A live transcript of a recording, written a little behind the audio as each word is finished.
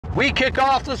we kick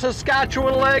off the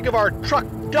Saskatchewan leg of our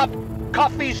trucked up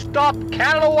coffee stop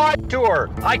Canada-wide tour.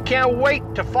 I can't wait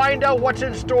to find out what's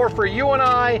in store for you and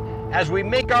I as we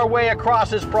make our way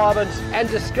across this province and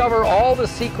discover all the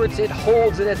secrets it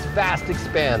holds in its vast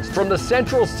expanse. From the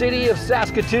central city of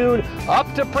Saskatoon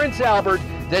up to Prince Albert,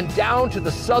 then down to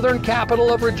the southern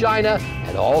capital of Regina,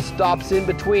 and all stops in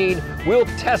between, we'll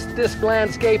test this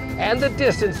landscape and the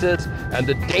distances and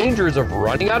the dangers of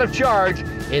running out of charge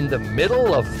in the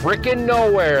middle of frickin'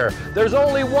 nowhere. There's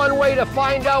only one way to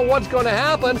find out what's gonna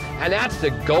happen, and that's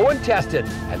to go and test it.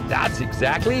 And that's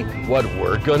exactly what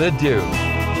we're gonna do.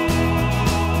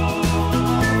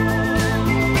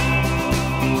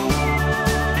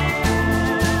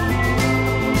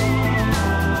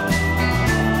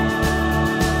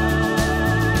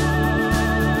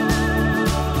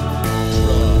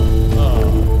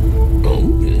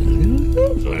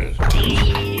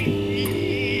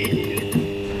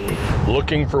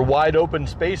 Looking for wide open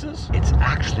spaces? It's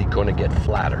actually going to get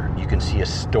flatter. You can see a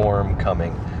storm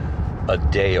coming a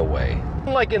day away.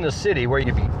 Like in the city where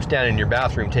you'd be standing in your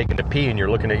bathroom taking a pee and you're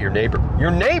looking at your neighbor.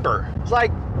 Your neighbor is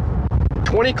like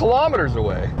 20 kilometers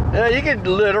away. And you can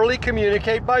literally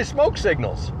communicate by smoke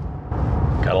signals.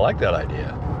 Kind of like that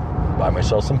idea. Buy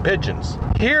myself some pigeons.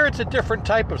 Here it's a different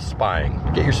type of spying.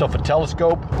 Get yourself a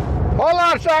telescope. Hold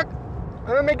on a sec.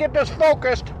 Let me get this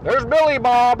focused. There's Billy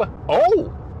Bob.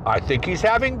 Oh! I think he's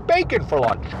having bacon for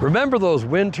lunch. Remember those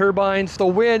wind turbines? The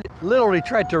wind literally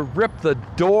tried to rip the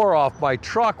door off my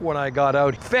truck when I got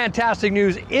out. Fantastic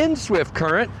news in Swift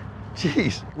Current.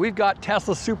 Jeez, we've got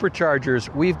Tesla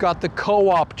superchargers, we've got the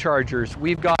co-op chargers,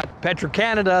 we've got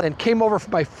Petro-Canada, and came over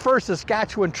for my first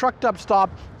Saskatchewan trucked up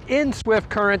stop in Swift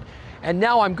Current, and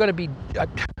now I'm gonna be,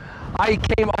 I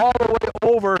came all the way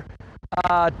over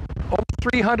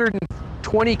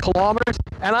 320 kilometers,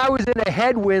 and I was in a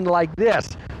headwind like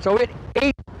this. So it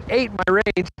ate my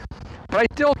range, but I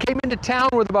still came into town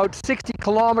with about 60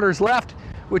 kilometers left,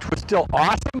 which was still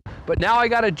awesome. But now I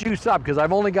got to juice up because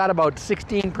I've only got about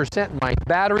 16% in my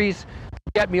batteries.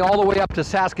 Get me all the way up to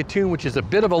Saskatoon, which is a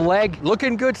bit of a leg.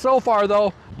 Looking good so far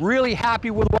though. Really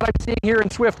happy with what I'm seeing here in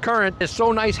Swift Current. It's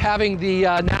so nice having the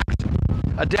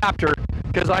NACS adapter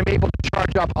because I'm able to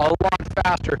charge up a lot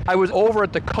faster. I was over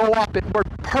at the co-op, it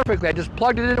worked perfectly. I just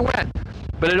plugged it in and went.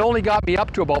 But it only got me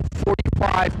up to about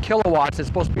 45 kilowatts. It's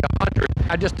supposed to be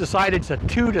 100. I just decided it's a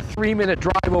 2 to 3 minute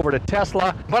drive over to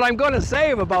Tesla, but I'm going to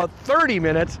save about 30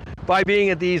 minutes by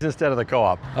being at these instead of the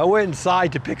co-op. I went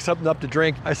inside to pick something up to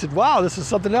drink. I said, wow, this is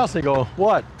something else. They go,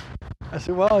 what? I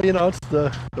said, well, you know, it's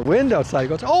the wind outside. He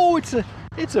goes, oh, it's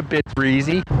a bit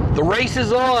breezy. The race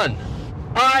is on.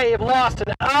 I have lost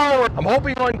an hour. I'm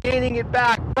hoping on gaining it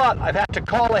back, but I've had to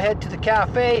call ahead to the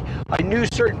cafe. I knew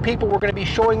certain people were going to be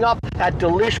showing up at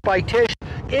Delish by Tish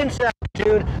in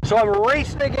Saskatoon, so I'm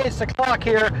racing against the clock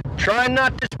here, trying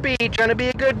not to speed, trying to be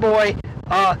a good boy.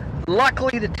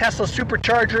 Luckily, the Tesla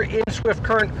supercharger in Swift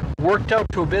Current worked out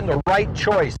to have been the right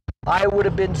choice. I would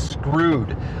have been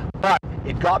screwed, but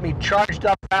it got me charged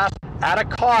up fast at a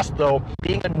cost though.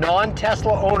 Being a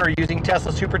non-Tesla owner using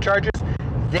Tesla superchargers,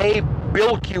 they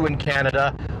bilk you in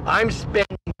Canada. I'm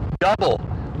spending double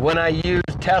when I use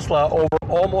Tesla over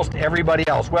almost everybody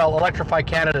else. Well, Electrify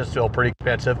Canada is still pretty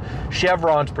expensive.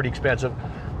 Chevron's pretty expensive.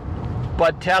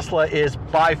 But Tesla is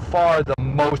by far the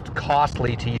most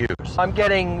costly to use. I'm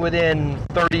getting within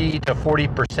 30 to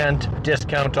 40%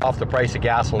 discount off the price of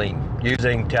gasoline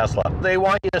using Tesla. They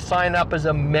want you to sign up as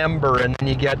a member and then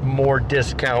you get more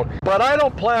discount. But I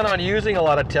don't plan on using a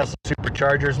lot of Tesla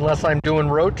superchargers unless I'm doing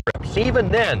road trips. Even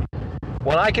then,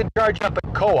 when I can charge up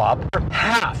at co-op for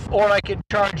half, or I can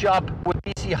charge up with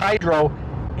BC Hydro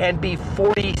and be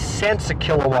 40 cents a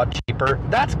kilowatt cheaper,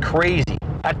 that's crazy.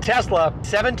 At Tesla,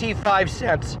 75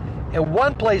 cents. And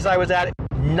one place I was at,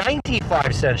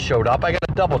 95 cents showed up. I got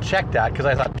to double check that because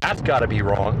I thought that's got to be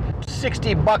wrong.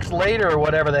 60 bucks later or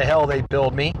whatever the hell they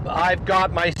billed me, I've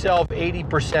got myself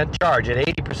 80% charge. At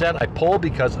 80% I pull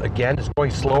because again, it's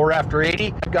going slower after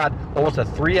 80. I've got almost a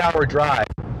 3-hour drive.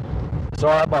 So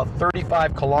I have about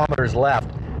 35 kilometers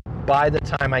left by the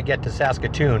time I get to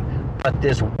Saskatoon. But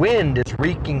this wind is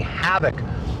wreaking havoc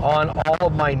on all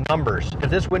of my numbers.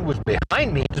 If this wind was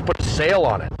behind me, just put a sail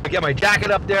on it. I get my jacket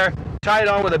up there, tie it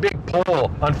on with a big pole.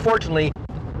 Unfortunately,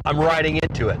 I'm riding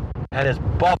into it. And it's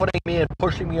buffeting me and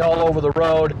pushing me all over the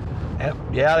road. And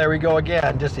yeah, there we go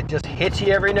again. It just hits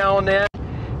you every now and then.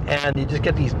 And you just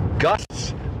get these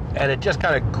gusts. And it just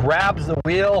kind of grabs the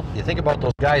wheel. You think about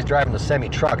those guys driving the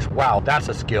semi-trucks. Wow, that's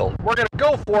a skill. We're going to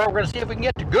go for it. We're going to see if we can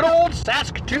get to good old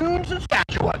Saskatoon,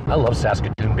 Saskatchewan. I love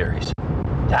Saskatoon berries.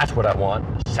 That's what I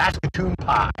want. Saskatoon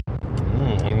pie.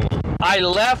 I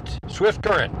left Swift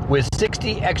Current with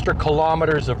 60 extra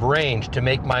kilometers of range to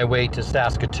make my way to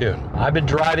Saskatoon. I've been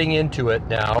driving into it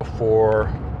now for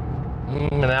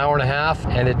an hour and a half,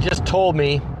 and it just told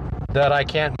me that I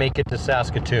can't make it to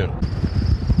Saskatoon.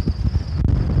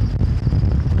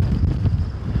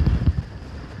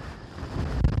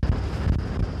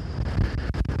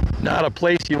 Not a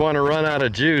place you want to run out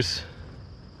of juice.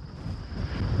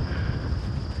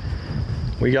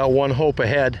 We got one hope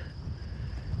ahead,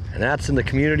 and that's in the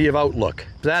community of Outlook.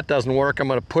 If that doesn't work, I'm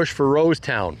going to push for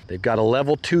Rosetown. They've got a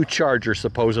level 2 charger,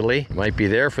 supposedly. Might be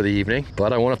there for the evening,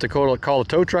 but I won't have to call a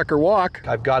tow truck or walk.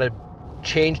 I've got to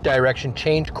change direction,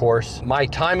 change course. My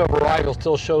time of arrival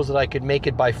still shows that I could make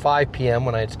it by 5 p.m.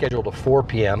 when I had scheduled a 4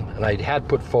 p.m. and I had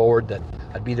put forward that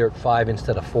I'd be there at 5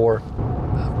 instead of 4,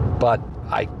 but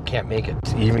I can't make it.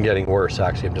 It's even getting worse,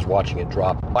 actually. I'm just watching it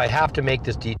drop. I have to make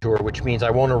this detour, which means I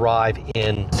won't arrive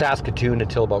in Saskatoon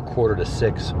until about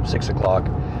 5:45, 6 o'clock.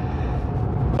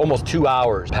 Almost 2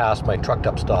 hours past my trucked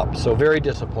up stop. So very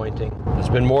disappointing. There's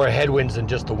been more headwinds than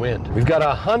just the wind. We've got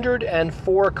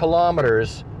 104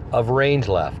 kilometers of range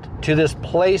left to this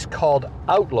place called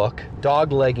Outlook,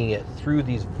 dog-legging it through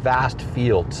these vast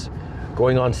fields,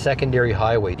 going on secondary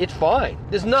highway. It's fine.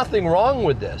 There's nothing wrong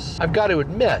with this. I've got to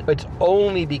admit, it's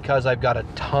only because I've got a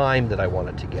time that I want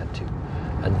it to get to.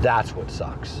 And that's what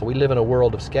sucks. We live in a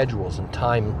world of schedules and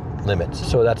time limits.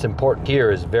 So that's important.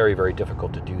 Here is very, very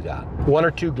difficult to do that. 1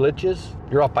 or 2 glitches,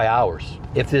 you're off by hours.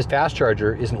 If this fast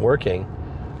charger isn't working,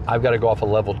 I've got to go off a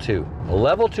level 2. A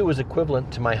level 2 is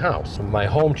equivalent to my house, my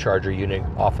home charger unit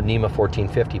off a NEMA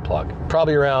 1450 plug.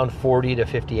 Probably around 40 to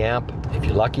 50 amp, if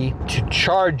you're lucky. To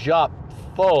charge up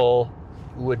full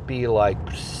would be like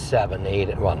 7,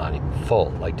 8, well, not even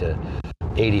full, like to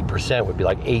 80% would be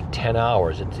like 8-10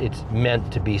 hours. It's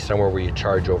meant to be somewhere where you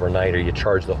charge overnight or you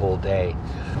charge the whole day.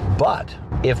 But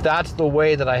if that's the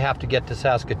way that I have to get to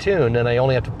Saskatoon, then I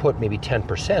only have to put maybe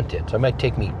 10% in. So it might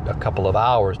take me a couple of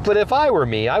hours. But if I were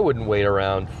me, I wouldn't wait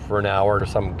around for an hour to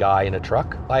some guy in a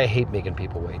truck. I hate making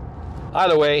people wait.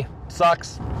 Either way,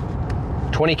 sucks.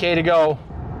 20K to go.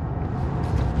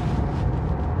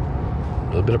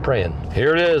 A little bit of praying.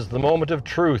 Here it is, the moment of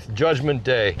truth, Judgment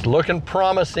Day. It's looking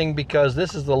promising because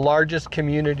this is the largest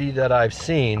community that I've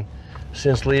seen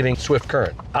since leaving Swift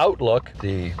Current. Outlook,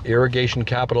 the irrigation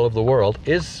capital of the world,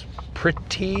 is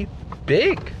pretty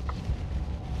big.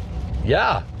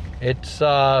 Yeah, it's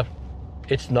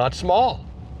not small,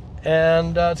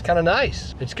 and it's kind of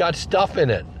nice. It's got stuff in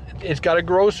it. It's got a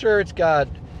grocer. It's got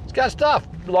stuff.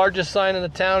 The largest sign in the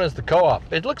town is the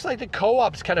co-op. It looks like the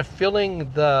co-op's kind of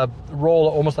filling the role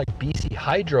almost like BC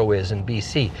Hydro is in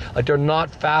BC. Like they're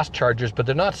not fast chargers, but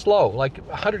they're not slow. Like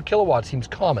 100 kilowatts seems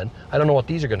common. I don't know what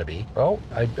these are going to be. Well,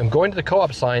 I'm going to the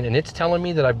co-op sign and it's telling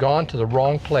me that I've gone to the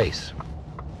wrong place.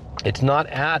 It's not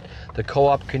at the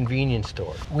co-op convenience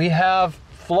store. We have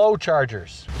flow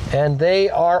chargers and they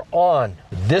are on.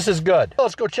 This is good.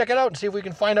 Let's go check it out and see if we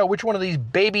can find out which one of these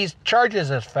babies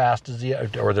charges as fast as the,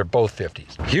 or they're both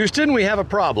 50s. Houston, we have a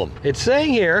problem. It's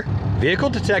saying here, vehicle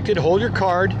detected, hold your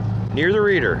card near the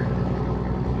reader.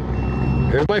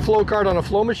 Here's my flow card on a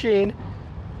flow machine.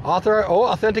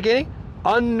 Authenticating,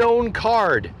 unknown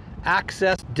card,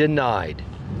 access denied.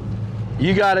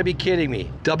 You gotta be kidding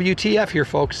me. WTF here,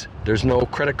 folks. There's no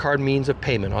credit card means of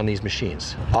payment on these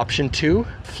machines. Option 2,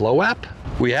 flow app.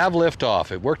 We have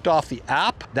liftoff. It worked off the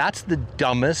app. That's the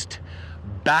dumbest,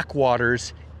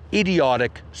 backwaters,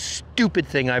 idiotic, stupid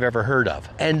thing I've ever heard of.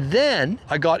 And then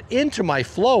I got into my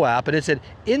flow app and it said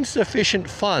insufficient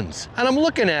funds. And I'm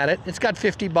looking at it, it's got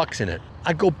 50 bucks in it.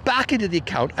 I go back into the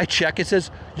account, I check, it says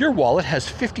your wallet has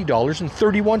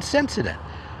 $50.31 in it.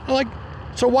 I'm like,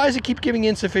 so why does it keep giving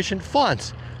insufficient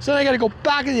funds? So then I got to go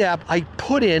back in the app. I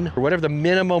put in whatever the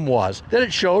minimum was. Then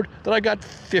it showed that I got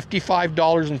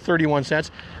 $55.31.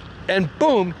 And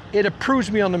boom, it approves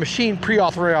me on the machine,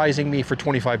 pre-authorizing me for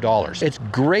 $25. It's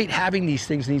great having these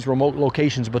things in these remote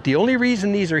locations, but the only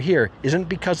reason these are here isn't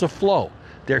because of flow.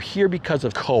 They're here because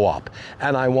of co-op,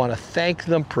 and I want to thank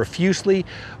them profusely.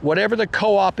 Whatever the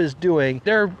co-op is doing,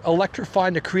 they're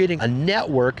electrifying, they're creating a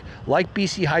network like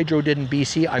BC Hydro did in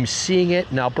BC. I'm seeing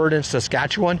it in Alberta and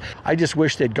Saskatchewan. I just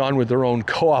wish they'd gone with their own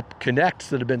co-op connects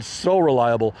that have been so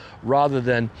reliable rather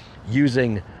than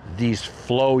using these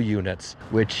flow units,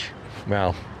 which,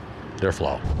 well, they're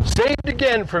flow. Saved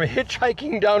again from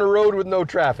hitchhiking down a road with no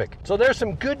traffic. So there's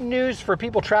some good news for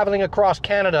people traveling across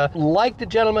Canada, like the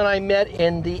gentleman I met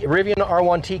in the Rivian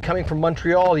R1T coming from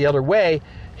Montreal the other way.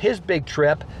 His big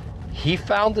trip He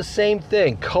found the same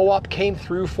thing. Co-op came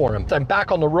through for him. I'm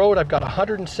back on the road. I've got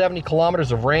 170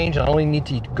 kilometers of range. I only need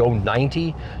to go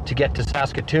 90 to get to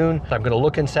Saskatoon. I'm going to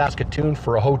look in Saskatoon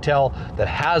for a hotel that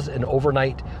has an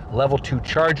overnight level 2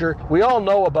 charger. We all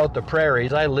know about the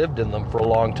prairies. I lived in them for a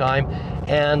long time,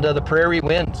 and the prairie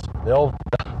winds. They'll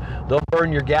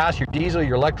burn your gas, your diesel,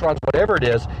 your electrons, whatever it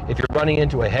is, if you're running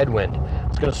into a headwind.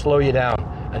 It's going to slow you down,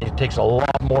 and it takes a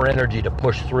lot more energy to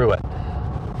push through it.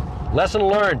 Lesson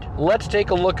learned. Let's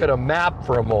take a look at a map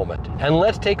for a moment, and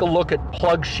let's take a look at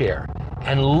PlugShare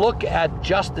and look at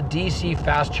just the DC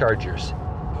fast chargers,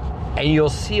 and you'll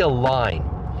see a line.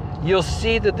 You'll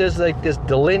see that there's like this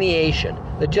delineation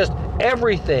that just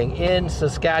everything in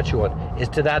Saskatchewan is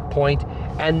to that point,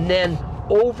 and then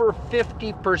over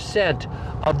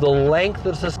 50% of the length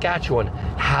of Saskatchewan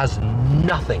has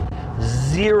nothing,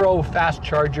 0 fast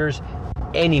chargers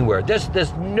anywhere.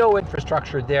 There's no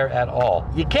infrastructure there at all.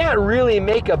 You can't really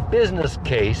make a business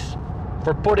case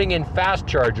for putting in fast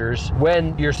chargers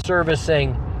when you're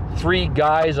servicing 3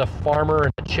 guys, a farmer,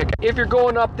 and a chicken. If you're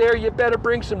going up there, you better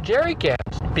bring some jerry cans,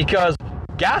 because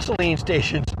gasoline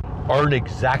stations aren't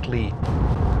exactly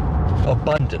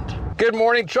abundant. Good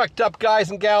morning, trucked up guys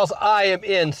and gals. I am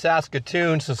in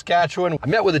Saskatoon, Saskatchewan. I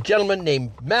met with a gentleman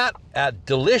named Matt at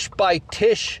Delish by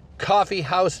Tish Coffee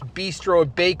House, Bistro,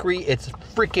 and Bakery. It's a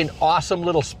freaking awesome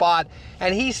little spot,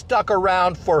 and he stuck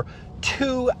around for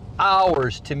 2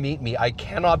 hours to meet me. I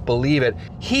cannot believe it.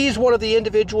 He's one of the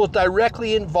individuals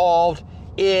directly involved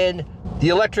in the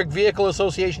Electric Vehicle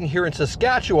Association here in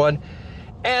Saskatchewan,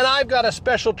 and I've got a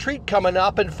special treat coming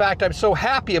up. In fact, I'm so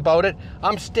happy about it,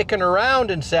 I'm sticking around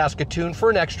in Saskatoon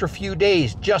for an extra few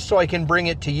days just so I can bring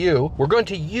it to you. We're going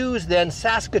to use then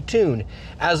Saskatoon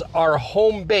as our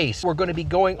home base. We're going to be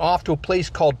going off to a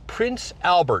place called Prince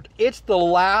Albert. It's the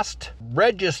last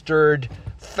registered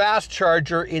fast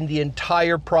charger in the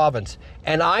entire province,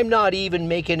 and I'm not even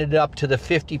making it up to the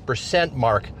 50%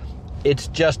 mark. It's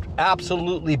just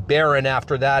absolutely barren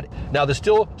after that. Now, there's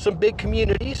still some big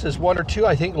communities. There's 1 or 2.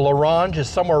 I think L'Orange is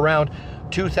somewhere around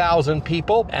 2,000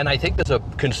 people. And I think there's a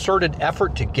concerted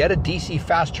effort to get a DC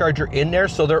fast charger in there.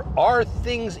 So there are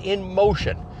things in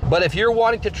motion. But if you're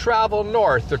wanting to travel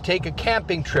north or take a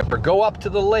camping trip or go up to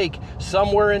the lake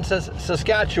somewhere in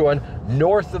Saskatchewan,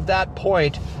 north of that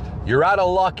point, you're out of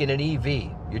luck in an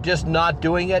EV. You're just not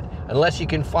doing it unless you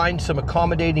can find some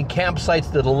accommodating campsites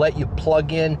that'll let you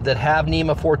plug in, that have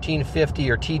NEMA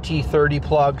 1450 or TT30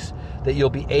 plugs that you'll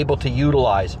be able to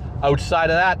utilize. Outside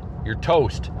of that, you're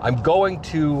toast. I'm going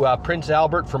to Prince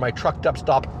Albert for my trucked up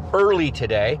stop early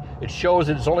today. It shows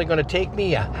that it's only going to take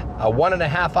me a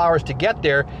 1.5 hours to get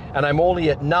there, and I'm only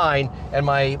at 9, and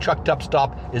my trucked up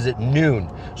stop is at noon.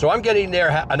 So I'm getting there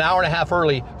an hour and a half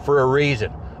early for a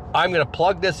reason. I'm going to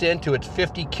plug this into its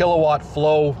 50 kilowatt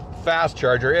Flow fast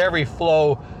charger. Every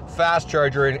Flow fast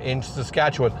charger in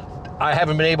Saskatchewan, I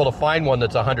haven't been able to find one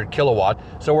that's 100 kilowatt.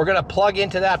 So we're going to plug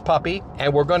into that puppy,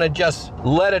 and we're going to just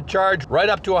let it charge right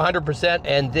up to 100%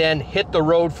 and then hit the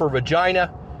road for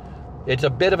Regina. It's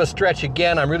a bit of a stretch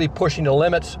again. I'm really pushing the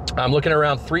limits. I'm looking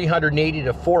around 380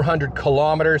 to 400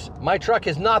 kilometers. My truck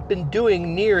has not been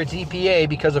doing near its EPA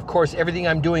because, of course, everything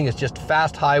I'm doing is just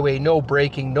fast highway, no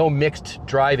braking, no mixed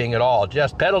driving at all.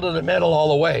 Just pedal to the metal all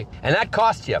the way. And that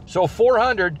costs you. So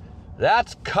 400,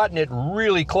 that's cutting it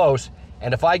really close.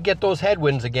 And if I get those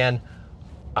headwinds again,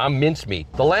 I'm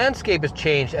mincemeat. The landscape has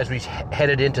changed as we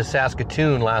headed into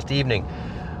Saskatoon last evening.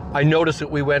 I noticed that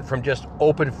we went from just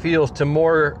open fields to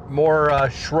more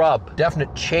shrub.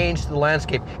 Definite change to the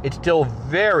landscape. It's still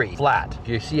very flat. If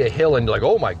you see a hill and you're like,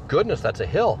 oh my goodness, that's a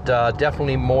hill.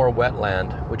 Definitely more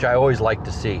wetland, which I always like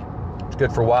to see. It's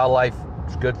good for wildlife.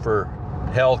 It's good for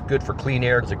health, good for clean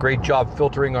air. It's a great job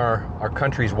filtering our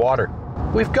country's water.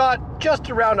 We've got just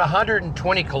around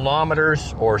 120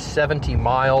 kilometers or 70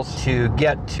 miles to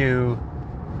get to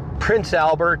Prince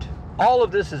Albert. All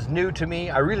of this is new to me.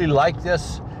 I really like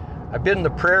this. I've been in the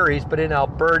prairies, but in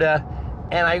Alberta,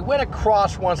 and I went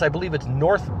across once, I believe it's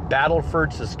North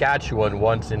Battleford, Saskatchewan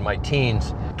once in my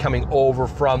teens, coming over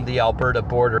from the Alberta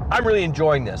border. I'm really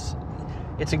enjoying this.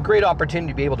 It's a great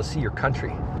opportunity to be able to see your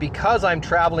country. Because I'm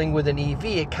traveling with an EV,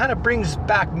 it kind of brings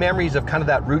back memories of kind of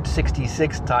that Route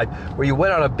 66 type, where you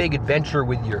went on a big adventure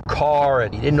with your car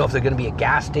and you didn't know if there's going to be a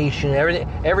gas station.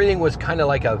 Everything was kind of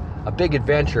like a big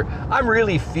adventure. I'm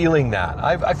really feeling that.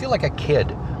 I feel like a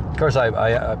kid. Of course,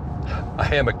 I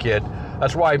am a kid.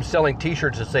 That's why I'm selling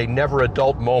t-shirts that say never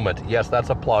adult moment. Yes,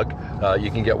 that's a plug. You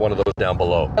can get one of those down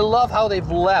below. I love how they've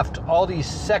left all these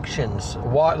sections,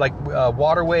 like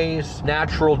waterways,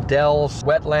 natural dells,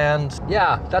 wetlands.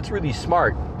 Yeah, that's really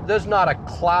smart. There's not a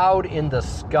cloud in the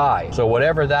sky. So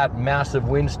whatever that massive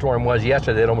windstorm was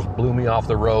yesterday, it almost blew me off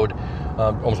the road,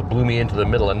 almost blew me into the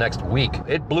middle of next week.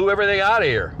 It blew everything out of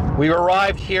here. We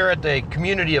arrived here at the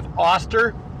community of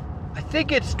Oster. I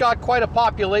think it's got quite a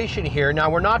population here. Now,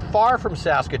 we're not far from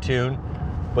Saskatoon,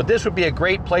 but this would be a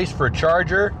great place for a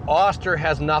charger. Oster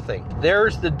has nothing.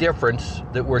 There's the difference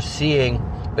that we're seeing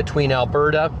between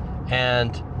Alberta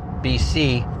and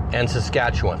BC and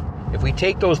Saskatchewan. If we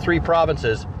take those three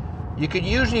provinces, you could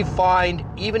usually find,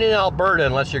 even in Alberta,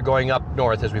 unless you're going up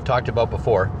north, as we've talked about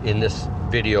before in this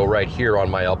video right here on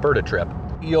my Alberta trip,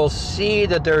 you'll see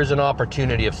that there's an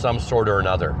opportunity of some sort or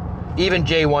another. Even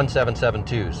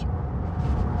J1772s,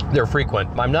 they're frequent.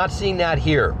 I'm not seeing that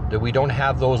here, that we don't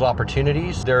have those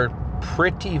opportunities. They're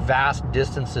pretty vast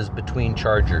distances between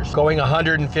chargers. Going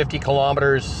 150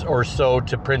 kilometers or so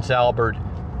to Prince Albert,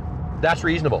 that's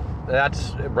reasonable.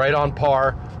 That's right on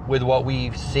par with what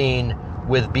we've seen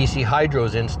with BC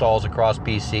Hydro's installs across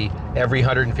BC. Every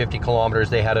 150 kilometers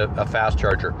they had a fast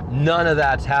charger. None of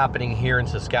that's happening here in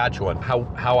Saskatchewan.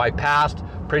 How I passed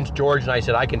Prince George and I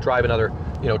said I can drive another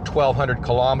 1,200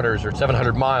 kilometers or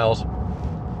 700 miles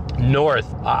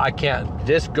north. I can't.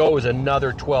 This goes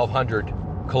another 1,200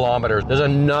 kilometers. There's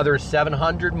another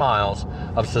 700 miles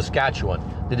of Saskatchewan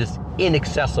that is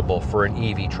inaccessible for an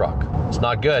EV truck. It's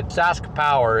not good. Sask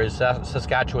Power is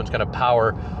Saskatchewan's kind of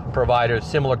power provider,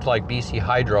 similar to like BC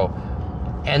Hydro,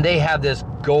 and they have this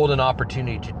golden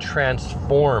opportunity to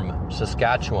transform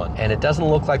Saskatchewan, and it doesn't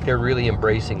look like they're really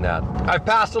embracing that. I've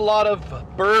passed a lot of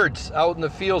birds out in the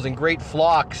fields in great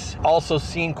flocks. Also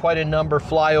seen quite a number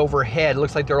fly overhead. It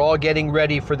looks like they're all getting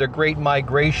ready for their great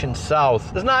migration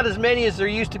south. There's not as many as there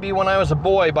used to be when I was a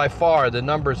boy by far. The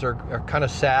numbers are kind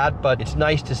of sad, but it's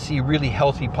nice to see really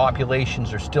healthy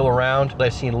populations are still around.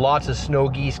 I've seen lots of snow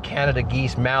geese, Canada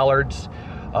geese, mallards,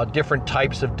 different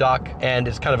types of duck, and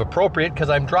it's kind of appropriate because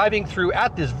I'm driving through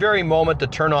at this very moment to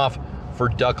turn off for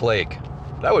Duck Lake.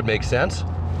 That would make sense.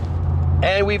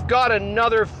 And we've got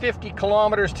another 50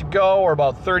 kilometers to go, or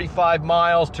about 35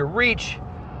 miles to reach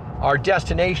our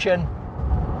destination.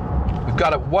 We've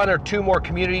got one or two more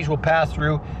communities we'll pass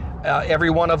through.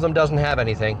 Every one of them doesn't have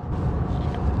anything.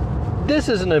 This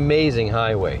is an amazing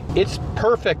highway. It's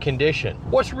perfect condition.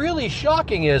 What's really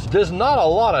shocking is there's not a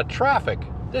lot of traffic.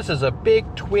 This is a big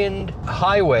twinned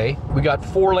highway. We got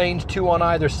 4 lanes, 2 on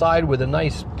either side with a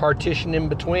nice partition in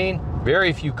between.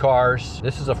 Very few cars.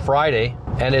 This is a Friday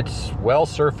and it's well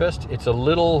surfaced. It's a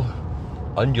little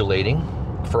undulating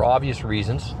for obvious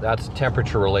reasons. That's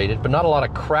temperature related, but not a lot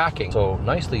of cracking. So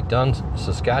nicely done,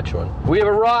 Saskatchewan. We have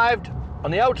arrived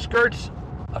on the outskirts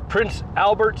of Prince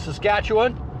Albert,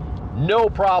 Saskatchewan. No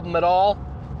problem at all.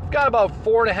 Got about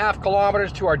 4.5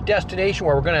 kilometers to our destination,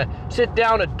 where we're gonna sit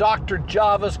down at Dr.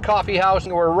 Java's coffee house,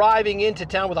 and we're arriving into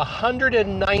town with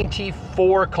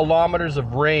 194 kilometers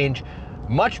of range.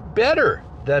 Much better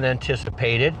than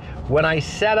anticipated. When I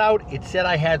set out, it said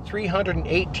I had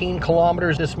 318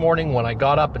 kilometers this morning when I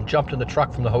got up and jumped in the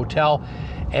truck from the hotel.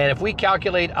 And if we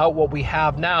calculate out what we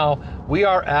have now, we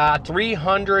are at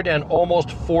 300 and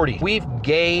almost 40. We've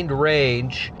gained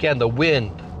range. Again, the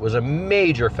wind was a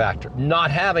major factor. Not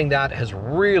having that has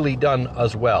really done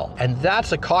us well. And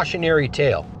that's a cautionary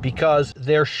tale, because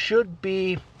there should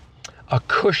be a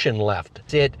cushion left.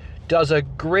 It does a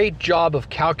great job of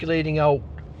calculating out,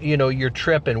 your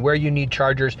trip and where you need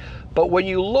chargers. But when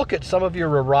you look at some of your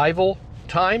arrival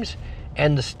times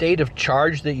and the state of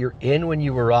charge that you're in when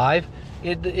you arrive,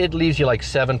 it leaves you like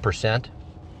 7%.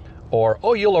 Or,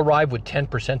 oh, you'll arrive with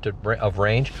 10% of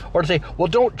range. Or to say, well,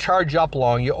 don't charge up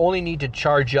long. You only need to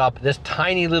charge up this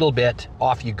tiny little bit,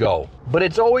 off you go. But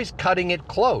it's always cutting it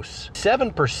close.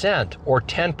 7% or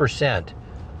 10%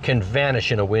 can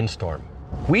vanish in a windstorm.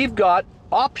 We've got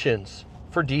options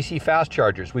for DC fast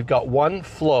chargers. We've got one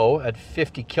Flow at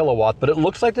 50 kilowatt, but it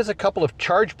looks like there's a couple of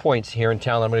charge points here in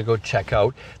town I'm gonna go check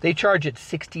out. They charge at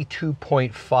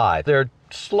 62.5. They're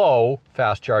slow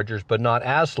fast chargers, but not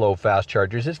as slow fast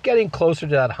chargers. It's getting closer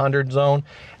to that 100 zone.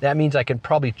 That means I can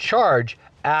probably charge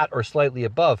at or slightly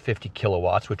above 50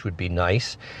 kilowatts, which would be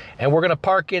nice. And we're gonna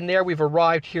park in there. We've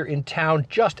arrived here in town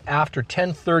just after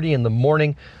 10:30 in the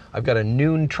morning. I've got a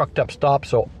noon trucked up stop,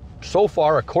 so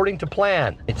far, according to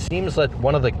plan. It seems that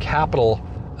one of the capital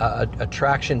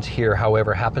attractions here,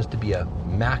 however, happens to be a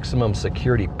maximum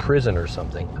security prison or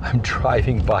something. I'm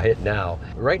driving by it now,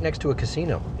 right next to a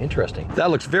casino. Interesting.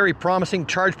 That looks very promising.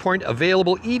 Charge point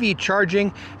available, EV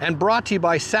charging, and brought to you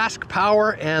by Sask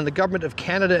Power and the Government of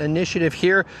Canada initiative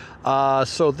here.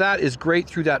 So that is great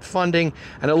through that funding.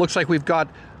 And it looks like we've got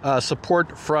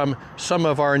support from some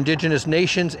of our indigenous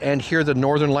nations and here the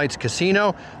Northern Lights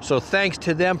Casino. So thanks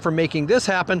to them for making this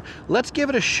happen. Let's give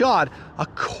it a shot.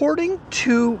 According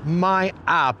to my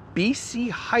app, BC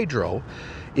Hydro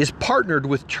is partnered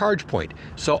with ChargePoint.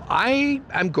 So I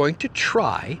am going to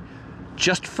try,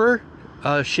 just for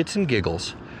shits and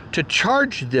giggles, to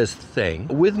charge this thing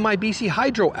with my BC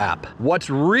Hydro app. What's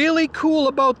really cool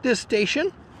about this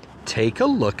station, take a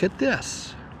look at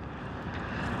this.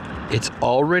 It's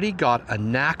already got a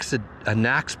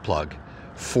NACS plug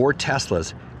for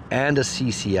Teslas and a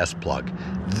CCS plug.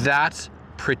 That's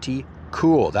pretty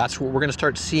cool. That's what we're gonna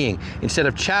start seeing. Instead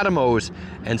of CHAdeMOs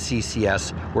and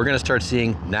CCS, we're gonna start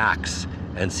seeing NACS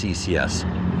and CCS.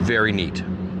 Very neat.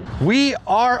 We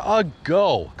are a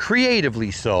go, creatively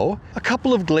so. A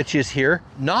couple of glitches here,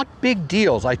 not big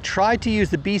deals. I tried to use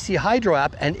the BC Hydro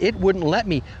app and it wouldn't let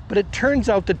me, but it turns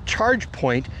out that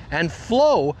ChargePoint and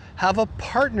Flow have a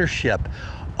partnership.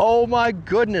 Oh my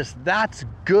goodness, that's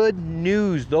good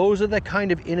news. Those are the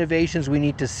kind of innovations we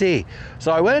need to see.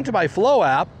 So I went into my Flow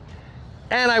app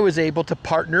and I was able to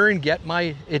partner and get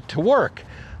it to work.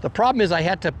 The problem is I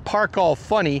had to park all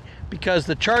funny because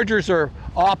the chargers are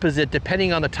opposite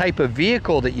depending on the type of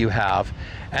vehicle that you have.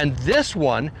 And this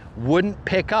one wouldn't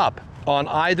pick up on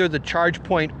either the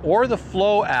ChargePoint or the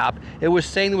Flow app. It was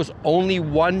saying there was only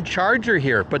one charger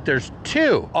here, but there's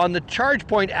two. On the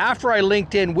ChargePoint, after I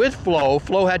linked in with Flow,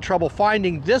 Flow had trouble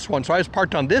finding this one, so I was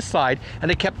parked on this side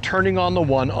and it kept turning on the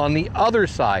one on the other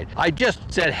side. I just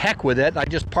said heck with it. I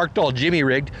just parked all jimmy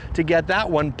rigged to get that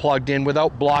one plugged in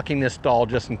without blocking this stall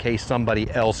just in case somebody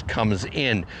else comes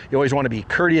in. You always want to be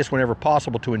courteous whenever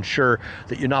possible to ensure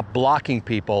that you're not blocking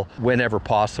people whenever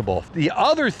possible. The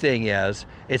other thing is,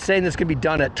 it's saying this can be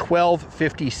done at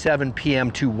 12:57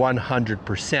 p.m. to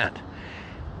 100%.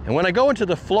 And when I go into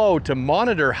the Flow to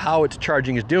monitor how its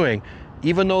charging is doing,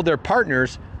 even though they're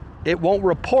partners, it won't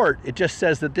report. It just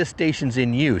says that this station's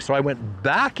in use. So I went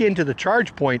back into the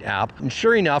ChargePoint app, and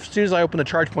sure enough, as soon as I opened the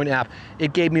ChargePoint app,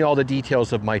 it gave me all the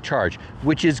details of my charge,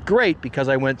 which is great because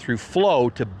I went through Flow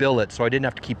to bill it, so I didn't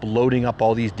have to keep loading up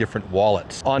all these different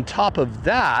wallets. On top of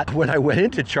that, when I went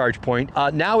into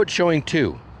ChargePoint, now it's showing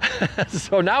two.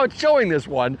 So now it's showing this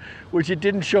one, which it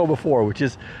didn't show before, which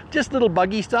is just little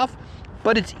buggy stuff,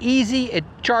 but it's easy. It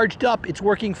charged up, it's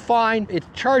working fine. It's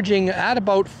charging at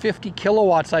about 50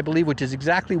 kilowatts, I believe, which is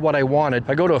exactly what I wanted. If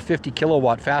I go to a 50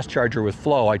 kilowatt fast charger with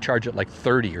Flow, I charge it like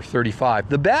 30 or 35.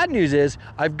 The bad news is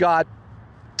I've got,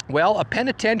 well, a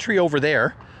penitentiary over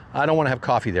there. I don't want to have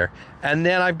coffee there. And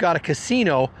then I've got a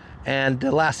casino, and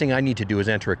the last thing I need to do is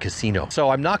enter a casino. So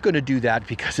I'm not going to do that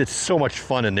because it's so much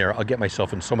fun in there. I'll get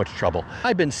myself in so much trouble.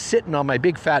 I've been sitting on my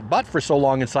big fat butt for so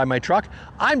long inside my truck,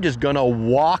 I'm just going to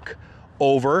walk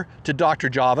over to Dr.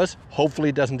 Java's, hopefully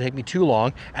it doesn't take me too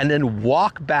long, and then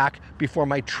walk back before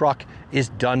my truck is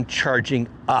done charging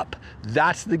up.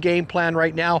 That's the game plan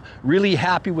right now. Really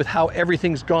happy with how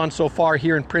everything's gone so far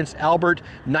here in Prince Albert.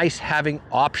 Nice having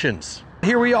options.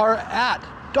 Here we are at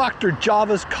Dr.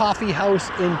 Java's Coffee House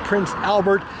in Prince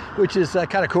Albert, which is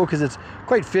kind of cool because it's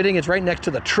quite fitting. It's right next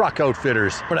to the truck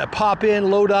outfitters. We're gonna pop in,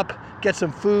 load up, get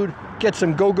some food, get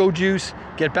some go-go juice,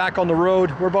 get back on the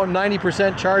road. We're about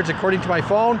 90% charged according to my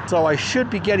phone, so I should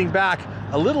be getting back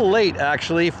a little late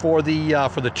actually for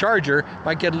the charger.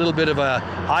 Might get a little bit of a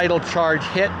idle charge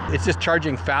hit. It's just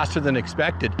charging faster than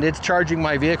expected. It's charging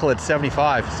my vehicle at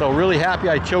 75, so really happy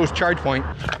I chose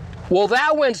ChargePoint. Well,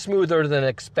 that went smoother than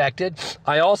expected.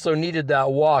 I also needed that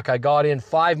walk. I got in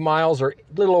 5 miles or a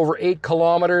little over 8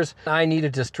 kilometers. I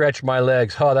needed to stretch my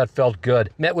legs. Oh, that felt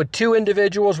good. Met with 2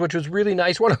 individuals, which was really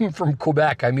nice. One of them from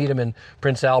Quebec. I meet him in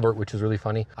Prince Albert, which is really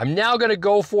funny. I'm now gonna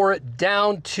go for it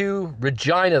down to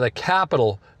Regina, the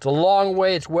capital. It's a long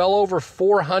way. It's well over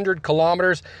 400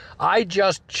 kilometers. I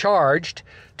just charged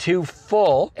to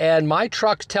full, and my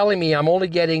truck's telling me I'm only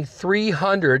getting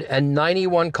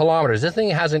 391 kilometers. This thing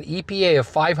has an EPA of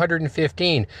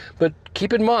 515, but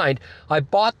keep in mind, I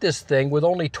bought this thing with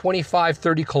only 25,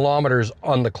 30 kilometers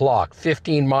on the clock,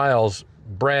 15 miles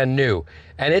brand new,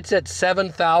 and it's at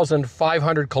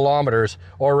 7,500 kilometers,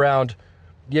 or around,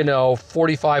 you know,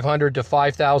 4,500 to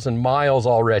 5,000 miles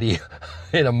already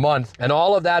in a month. And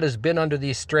all of that has been under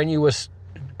these strenuous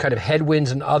kind of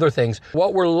headwinds and other things.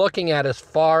 What we're looking at as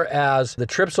far as the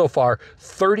trip so far,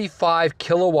 35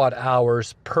 kilowatt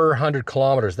hours per 100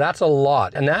 kilometers. That's a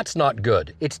lot, and that's not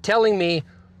good. It's telling me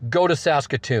go to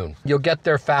Saskatoon. You'll get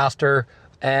there faster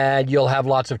and you'll have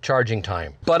lots of charging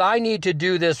time. But I need to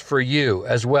do this for you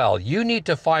as well. You need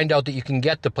to find out that you can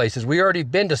get to places. We already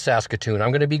been to Saskatoon. I'm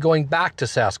going to be going back to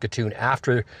Saskatoon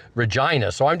after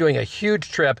Regina. So I'm doing a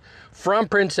huge trip from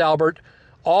Prince Albert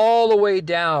all the way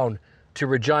down to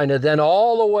Regina, then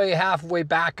all the way halfway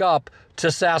back up to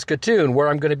Saskatoon, where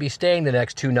I'm going to be staying the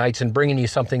next 2 nights and bringing you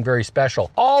something very special.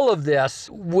 All of this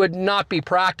would not be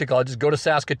practical. I'll just go to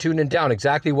Saskatoon and down,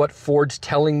 exactly what Ford's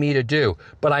telling me to do.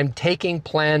 But I'm taking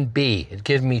plan B. It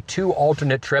gives me 2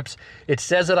 alternate trips. It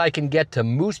says that I can get to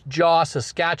Moose Jaw,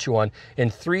 Saskatchewan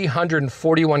in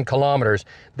 341 kilometers.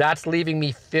 That's leaving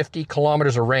me 50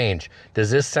 kilometers of range. Does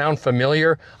this sound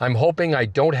familiar? I'm hoping I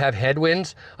don't have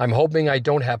headwinds. I'm hoping I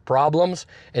don't have problems.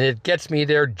 And it gets me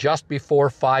there just before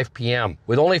 5 p.m.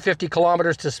 With only 50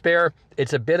 kilometers to spare,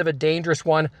 it's a bit of a dangerous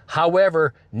one.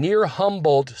 However, near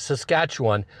Humboldt,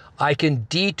 Saskatchewan, I can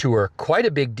detour, quite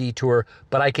a big detour,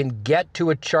 but I can get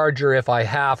to a charger if I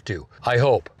have to. I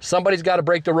hope. Somebody's got to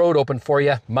break the road open for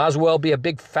you. Might as well be a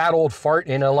big fat old fart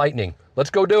in a Lightning. Let's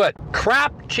go do it.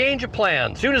 Crap, change of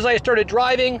plans. As soon as I started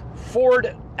driving,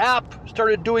 Ford app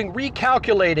started doing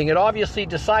recalculating. It obviously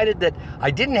decided that I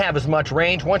didn't have as much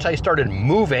range once I started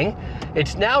moving.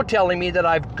 It's now telling me that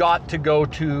I've got to go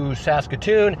to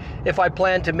Saskatoon if I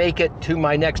plan to make it to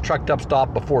my next trucked up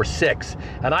stop before 6.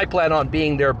 And I plan on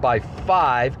being there by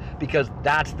 5 because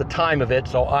that's the time of it,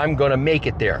 so I'm gonna make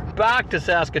it there. Back to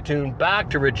Saskatoon, back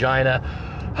to Regina.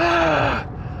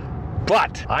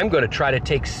 But I'm going to try to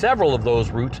take several of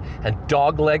those routes and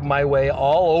dogleg my way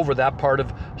all over that part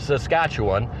of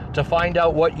Saskatchewan to find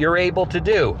out what you're able to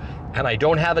do. And I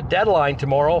don't have a deadline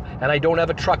tomorrow, and I don't have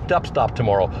a trucked up stop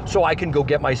tomorrow, so I can go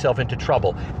get myself into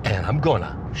trouble. And I'm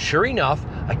gonna. Sure enough,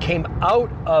 I came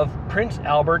out of Prince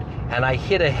Albert and I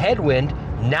hit a headwind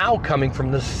now coming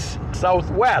from the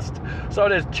southwest. So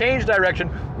it has changed direction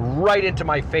right into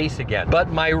my face again.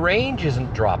 But my range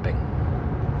isn't dropping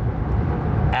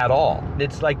at all.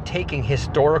 It's like taking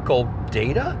historical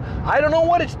data. I don't know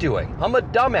what it's doing. I'm a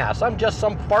dumbass. I'm just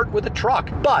some fart with a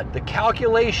truck. But the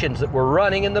calculations that were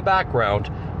running in the background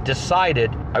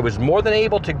decided I was more than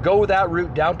able to go that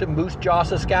route down to Moose Jaw,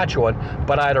 Saskatchewan,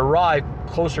 but I'd arrived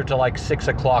closer to like 6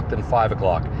 o'clock than 5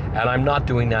 o'clock. And I'm not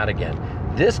doing that again.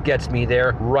 This gets me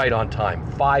there right on time,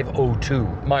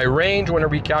 5:02. My range when I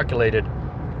recalculated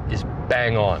is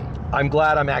bang on. I'm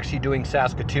glad I'm actually doing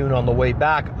Saskatoon on the way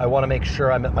back. I want to make sure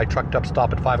I'm at my trucked up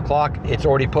stop at 5 o'clock. It's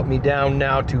already put me down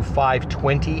now to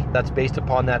 5:20. That's based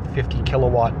upon that 50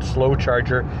 kilowatt slow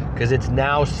charger because it's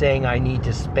now saying I need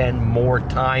to spend more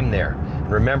time there.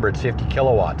 Remember, it's 50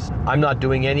 kilowatts. I'm not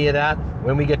doing any of that.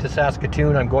 When we get to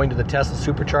Saskatoon, I'm going to the Tesla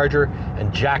supercharger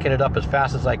and jacking it up as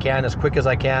fast as I can, as quick as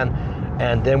I can,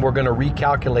 and then we're going to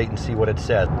recalculate and see what it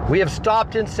says. We have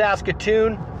stopped in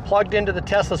Saskatoon, plugged into the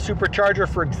Tesla supercharger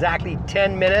for exactly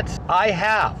 10 minutes. I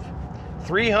have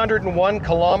 301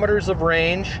 kilometers of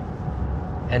range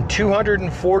and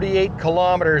 248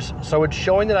 kilometers, so it's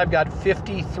showing that I've got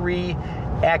 53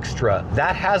 extra.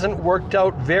 That hasn't worked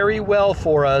out very well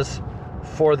for us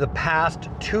for the past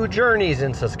 2 journeys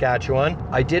in Saskatchewan.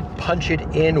 I did punch it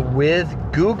in with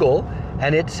Google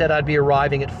and it said I'd be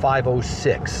arriving at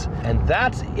 5:06, and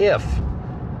that's if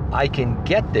I can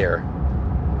get there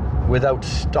without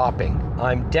stopping.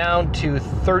 I'm down to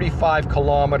 35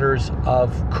 kilometers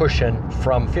of cushion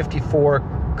from 54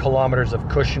 kilometers of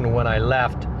cushion when I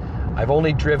left. I've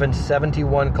only driven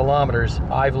 71 kilometers.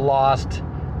 I've lost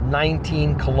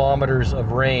 19 kilometers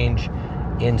of range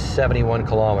in 71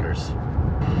 kilometers.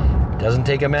 Doesn't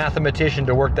take a mathematician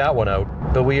to work that one out.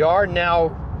 But we are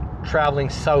now traveling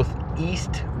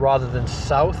southeast rather than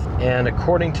south, and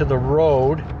according to the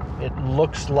road, it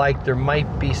looks like there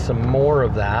might be some more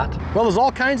of that. Well, there's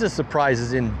all kinds of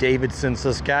surprises in Davidson,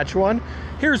 Saskatchewan.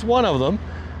 Here's one of them.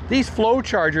 These flow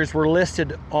chargers were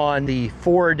listed on the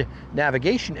Ford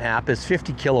navigation app as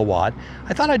 50 kilowatt.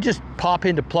 I thought I'd just pop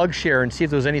into PlugShare and see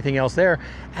if there was anything else there.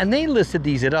 And they listed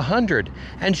these at 100.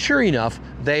 And sure enough,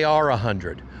 they are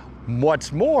 100.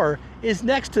 What's more is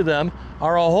next to them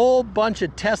are a whole bunch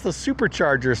of Tesla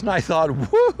superchargers, and I thought,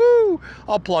 woohoo,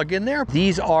 I'll plug in there.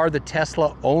 These are the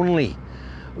Tesla only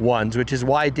ones, which is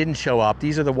why it didn't show up.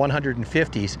 These are the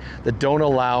 150s that don't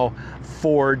allow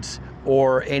Fords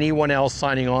or anyone else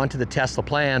signing on to the Tesla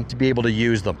plan to be able to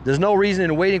use them. There's no reason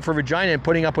in waiting for Regina and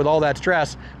putting up with all that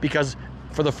stress, because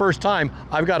for the first time,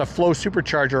 I've got a Flow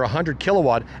supercharger, 100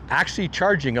 kilowatt, actually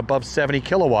charging above 70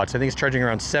 kilowatts. I think it's charging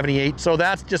around 78. So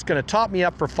that's just gonna top me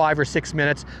up for 5 or 6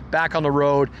 minutes back on the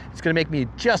road. It's gonna make me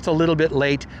just a little bit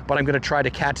late, but I'm gonna try to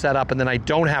catch that up, and then I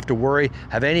don't have to worry,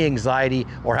 have any anxiety,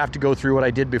 or have to go through what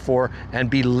I did before and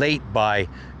be late by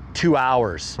 2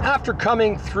 hours. After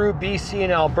coming through BC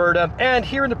and Alberta, and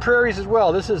here in the prairies as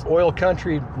well, this is oil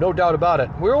country, no doubt about it.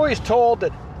 We're always told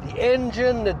that The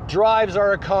engine that drives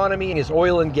our economy is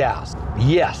oil and gas.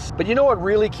 Yes, but you know what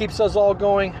really keeps us all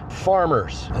going?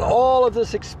 Farmers. All of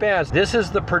this expanse, this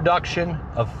is the production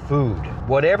of food.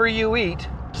 Whatever you eat,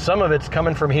 some of it's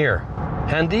coming from here.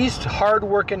 And these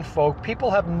hard-working folk, people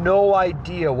have no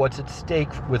idea what's at stake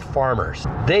with farmers.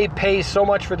 They pay so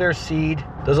much for their seed.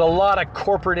 There's a lot of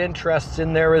corporate interests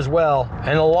in there as well.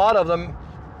 And a lot of them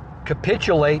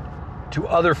capitulate to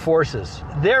other forces.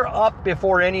 They're up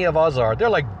before any of us are. They're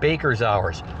like baker's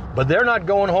hours, but they're not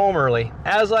going home early.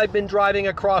 As I've been driving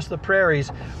across the prairies,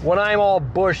 when I'm all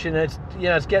bush and it's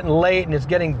getting late and it's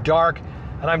getting dark,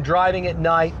 and I'm driving at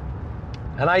night,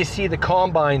 and I see the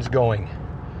combines going,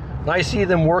 and I see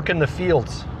them working the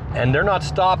fields, and they're not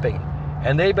stopping,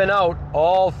 and they've been out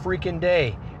all freaking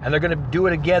day, and they're gonna do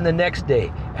it again the next day,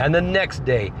 and the next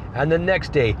day, and the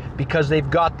next day, because they've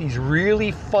got these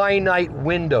really finite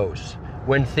windows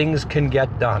when things can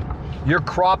get done. Your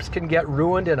crops can get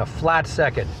ruined in a flat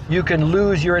second. You can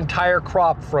lose your entire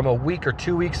crop from a week or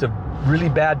 2 weeks of really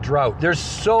bad drought. There's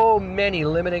so many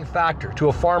limiting factors to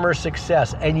a farmer's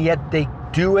success, and yet they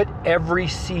do it every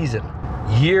season,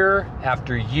 year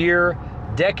after year,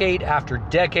 decade after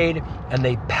decade, and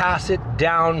they pass it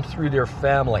down through their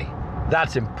family.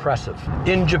 That's impressive.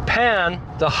 In Japan,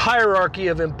 the hierarchy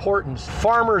of importance,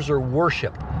 farmers are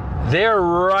worshipped. They're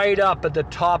right up at the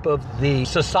top of the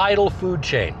societal food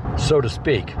chain, so to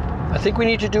speak. I think we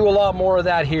need to do a lot more of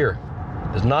that here.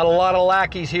 There's not a lot of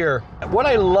lackeys here. What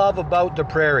I love about the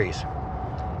prairies,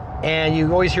 and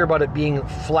you always hear about it being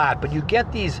flat, but you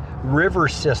get these river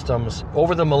systems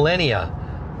over the millennia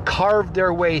carved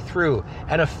their way through,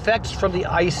 and effects from the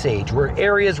Ice Age where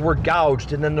areas were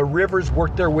gouged and then the rivers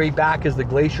worked their way back as the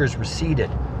glaciers receded.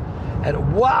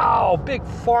 And wow, big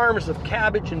farms of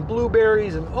cabbage and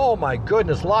blueberries, and oh my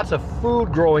goodness, lots of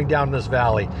food growing down this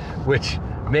valley, which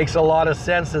makes a lot of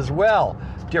sense as well.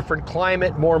 Different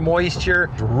climate, more moisture,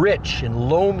 rich and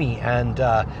loamy, and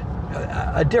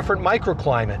a different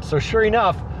microclimate. So sure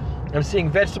enough, I'm seeing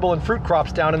vegetable and fruit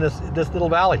crops down in this little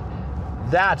valley.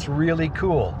 That's really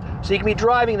cool. So you can be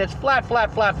driving and it's flat,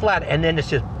 flat, flat, flat, and then it's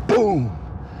just boom,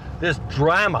 this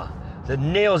drama that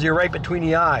nails you right between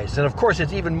the eyes. And of course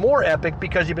it's even more epic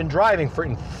because you've been driving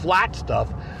in flat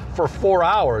stuff for 4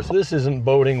 hours. This isn't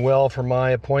boding well for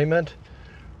my appointment.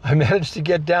 I managed to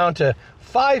get down to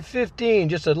 5:15,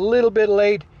 just a little bit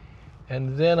late,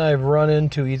 and then I've run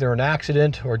into either an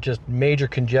accident or just major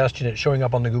congestion. It's showing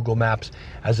up on the Google Maps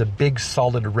as a big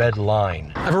solid red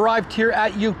line. I've arrived here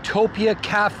at Utopia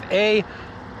Cafe.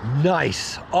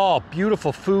 Nice, oh,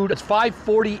 beautiful food. It's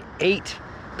 5:48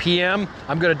 p.m.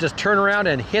 I'm gonna just turn around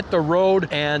and hit the road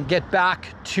and get back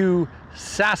to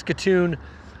Saskatoon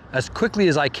as quickly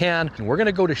as I can. And we're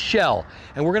gonna go to Shell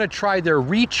and we're gonna try their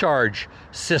recharge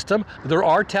system. There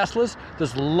are Teslas,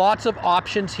 there's lots of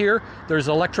options here. There's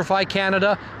Electrify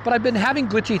Canada, but I've been having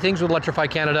glitchy things with Electrify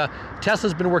Canada.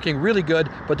 Tesla's been working really good,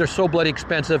 but they're so bloody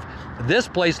expensive. This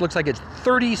place looks like it's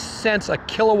 30 cents a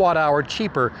kilowatt hour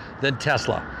cheaper than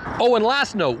Tesla. Oh, and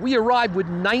last note, we arrived with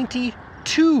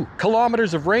 92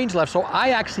 kilometers of range left, so I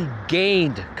actually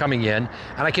gained coming in,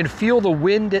 and I can feel the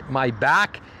wind at my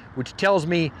back, which tells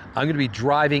me I'm gonna be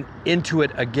driving into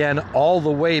it again all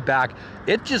the way back.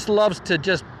 It just loves to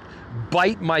just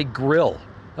bite my grill.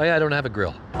 Oh yeah, I don't have a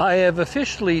grill. I have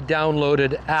officially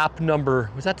downloaded app number,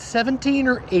 was that 17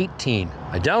 or 18?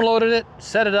 I downloaded it,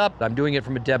 set it up. I'm doing it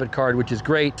from a debit card, which is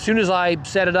great. As soon as I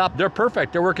set it up, they're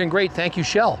perfect. They're working great. Thank you,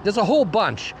 Shell. There's a whole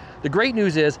bunch. The great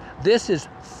news is this is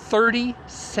 30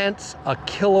 cents a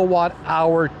kilowatt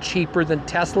hour cheaper than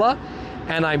Tesla,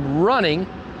 and I'm running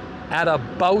at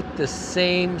about the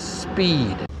same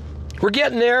speed. We're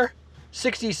getting there.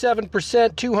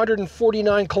 67%,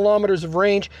 249 kilometers of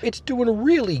range. It's doing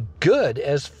really good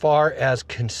as far as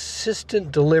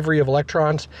consistent delivery of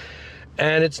electrons,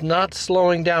 and it's not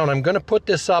slowing down. I'm gonna put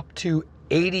this up to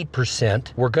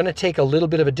 80%. We're gonna take a little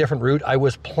bit of a different route. I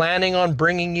was planning on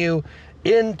bringing you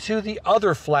into the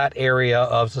other flat area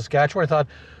of Saskatchewan. I thought,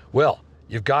 well,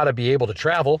 you've got to be able to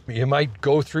travel. You might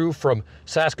go through from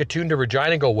Saskatoon to Regina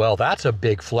and go, well, that's a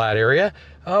big flat area.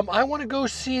 I want to go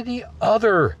see the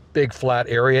other big flat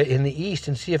area in the east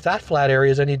and see if that flat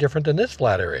area is any different than this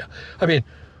flat area. I mean,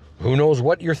 who knows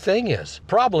what your thing is?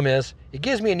 Problem is, It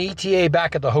gives me an ETA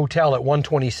back at the hotel at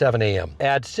 1:27 a.m.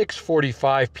 At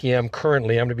 6:45 p.m.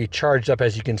 currently, I'm going to be charged up,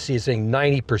 as you can see, it's saying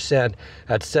 90%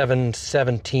 at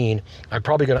 7:17. I'm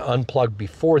probably going to unplug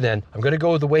before then. I'm going to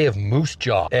go the way of Moose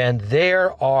Jaw. And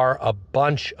there are a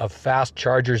bunch of fast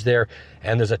chargers there,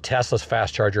 and there's a Tesla's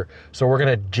fast charger. So we're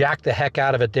going to jack the heck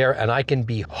out of it there, and I can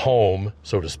be home,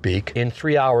 so to speak, in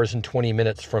 3 hours and 20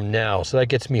 minutes from now. So that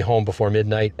gets me home before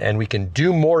midnight, and we can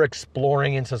do more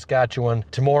exploring in Saskatchewan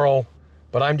tomorrow.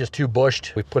 But I'm just too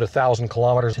bushed. We've put 1,000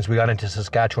 kilometers since we got into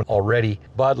Saskatchewan already.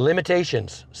 But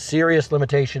limitations, serious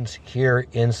limitations here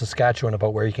in Saskatchewan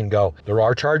about where you can go. There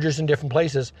are chargers in different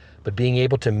places, but being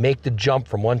able to make the jump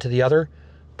from one to the other,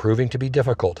 proving to be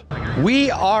difficult.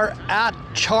 We are at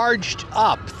Charged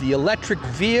Up, the electric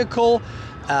vehicle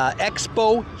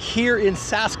expo here in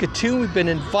Saskatoon. We've been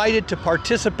invited to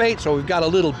participate, so we've got a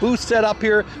little booth set up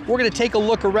here. We're going to take a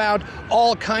look around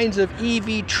all kinds of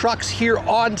EV trucks here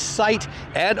on site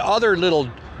and other little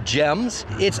gems.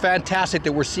 It's fantastic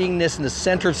that we're seeing this in the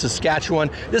center of Saskatchewan.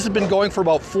 This has been going for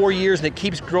about 4 years, and it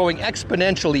keeps growing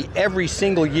exponentially every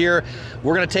single year.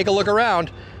 We're going to take a look around.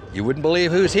 You wouldn't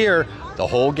believe who's here. The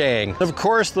whole gang. Of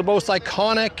course, the most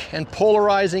iconic and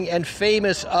polarizing and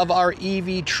famous of our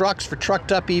EV trucks for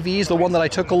trucked up EVs, the one that I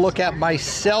took a look at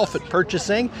myself at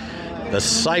purchasing, the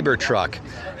Cybertruck.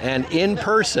 And in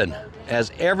person,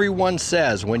 as everyone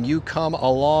says, when you come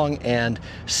along and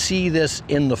see this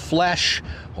in the flesh,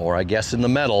 or I guess in the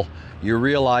metal, you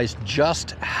realize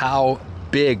just how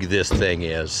big this thing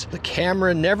is. The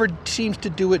camera never seems to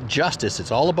do it justice.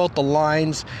 It's all about the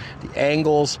lines, the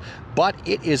angles, but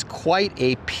it is quite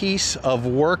a piece of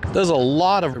work. There's a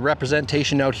lot of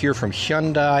representation out here from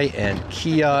Hyundai and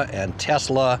Kia and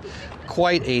Tesla.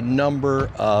 Quite a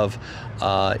number of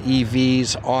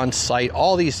EVs on site.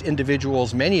 All these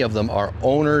individuals, many of them are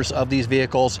owners of these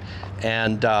vehicles,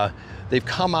 and they've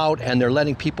come out and they're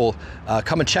letting people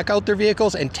come and check out their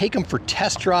vehicles and take them for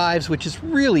test drives, which is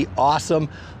really awesome.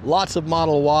 Lots of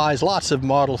Model Ys, lots of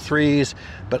Model 3s,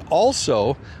 but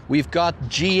also we've got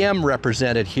GM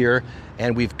represented here,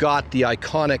 and we've got the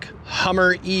iconic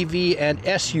Hummer EV and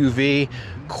SUV.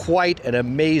 Quite an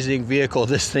amazing vehicle.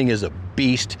 This thing is a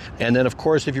beast. And then of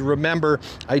course, if you remember,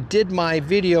 I did my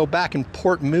video back in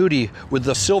Port Moody with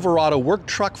the Silverado Work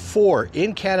Truck 4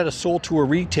 in Canada, sold to a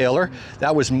retailer.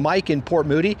 That was Mike in Port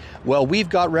Moody. Well, we've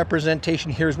got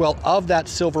representation here as well of that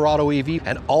Silverado EV,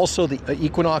 and also the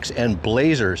Equinox and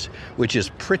Blazers, which is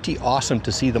pretty awesome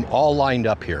to see them all lined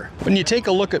up here. When you take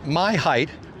a look at my height,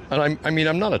 and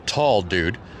I'm not a tall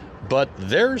dude, but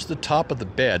there's the top of the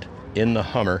bed in the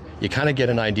Hummer. You kind of get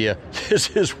an idea. This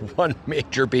is one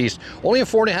major beast. Only a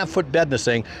 4.5 foot bed in this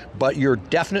thing, but you're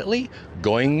definitely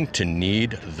going to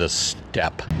need the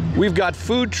step. We've got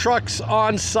food trucks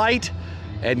on site,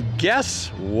 and guess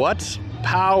what's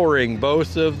powering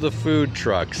both of the food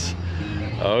trucks?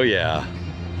 Oh yeah,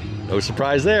 no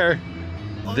surprise there.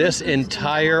 This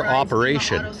entire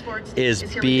operation is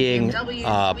being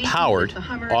powered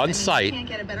on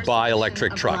site by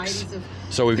electric trucks.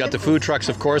 So we've got the food trucks,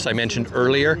 of course, I mentioned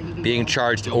earlier, being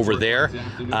charged over there,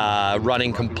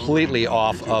 running completely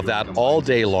off of that all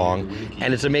day long.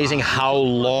 And it's amazing how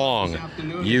long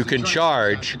you can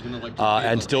charge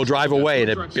and still drive away, and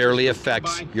it barely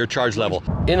affects your charge level.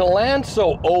 In a land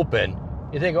so open,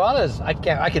 you think, well,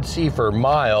 I could see for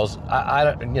miles.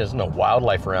 There's no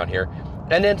wildlife around here.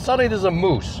 And then suddenly there's a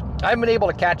moose. I haven't been able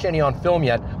to catch any on film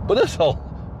yet, but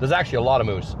there's actually a lot of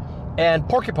moose. And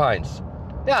porcupines.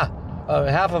 Yeah.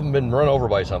 Half of them been run over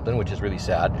by something, which is really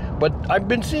sad. But I've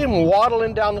been seeing them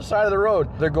waddling down the side of the road.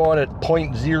 They're going at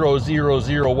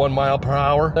 0.0001 mile per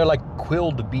hour. They're like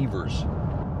quilled beavers.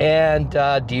 And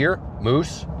deer,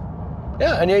 moose.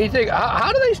 Yeah, and you think,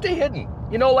 how do they stay hidden?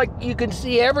 You know, like you can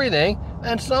see everything,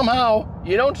 and somehow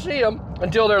you don't see them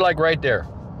until they're like right there.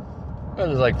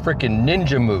 It's like freaking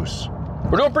ninja moose.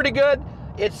 We're doing pretty good.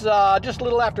 It's just a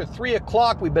little after 3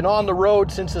 o'clock. We've been on the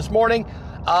road since this morning.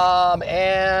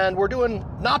 And we're doing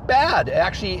not bad.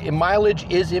 Actually, mileage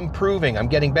is improving. I'm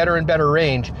getting better and better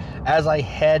range as I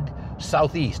head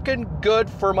southeast. Good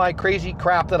for my crazy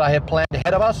crap that I have planned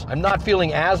ahead of us. I'm not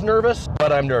feeling as nervous,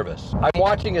 but I'm nervous. I'm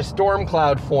watching a storm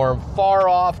cloud form far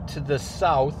off to the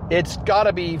south. It's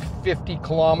gotta be 50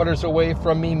 kilometers away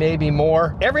from me, maybe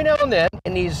more. Every now and then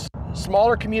in these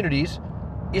smaller communities,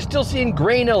 you're still seeing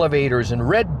grain elevators and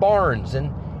red barns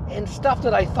and stuff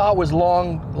that I thought was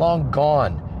long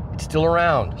gone. It's still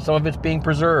around. Some of it's being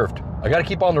preserved. I got to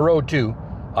keep on the road too.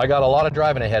 I got a lot of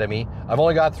driving ahead of me. I've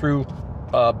only got through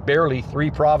barely 3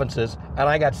 provinces, and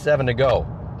I got 7 to go.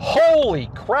 Holy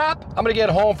crap! I'm gonna get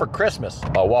home for Christmas.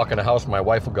 I'll walk in the house and my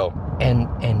wife will go, and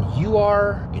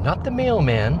you're not the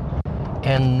mailman.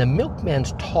 and the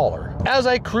milkman's taller. As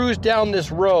I cruise down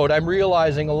this road, I'm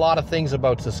realizing a lot of things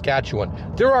about Saskatchewan.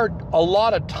 There are a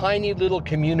lot of tiny little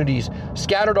communities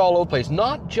scattered all over the place,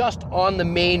 not just on the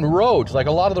main roads. Like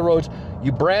a lot of the roads,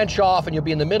 you branch off and you'll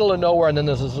be in the middle of nowhere, and then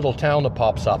there's this little town that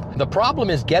pops up. The problem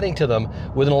is getting to them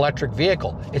with an electric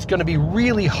vehicle. It's going to be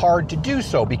really hard to do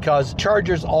so because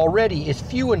chargers already is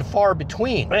few and far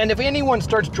between. And if anyone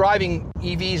starts driving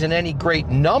EVs in any great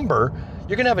number,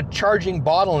 you're gonna have a charging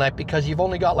bottleneck because you've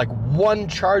only got like one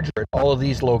charger at all of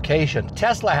these locations.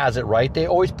 Tesla has it right. They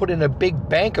always put in a big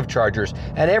bank of chargers,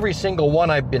 and every single one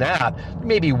I've been at,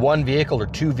 maybe one vehicle or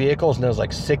two vehicles, and there's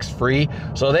like 6 free.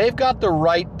 So they've got the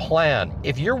right plan.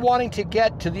 If you're wanting to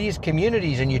get to these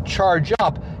communities and you charge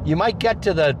up, you might get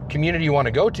to the community you want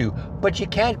to go to, but you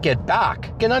can't get back.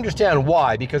 You can understand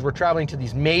why, because we're traveling to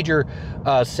these major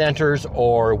centers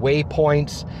or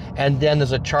waypoints, and then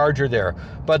there's a charger there.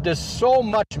 But there's so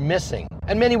much missing.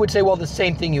 And many would say, well, the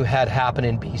same thing you had happen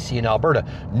in BC and Alberta.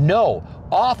 No,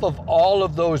 off of all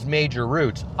of those major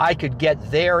routes, I could get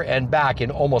there and back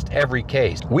in almost every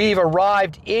case. We've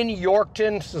arrived in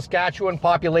Yorkton, Saskatchewan,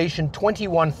 population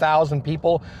 21,000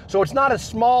 people. So it's not a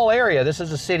small area. This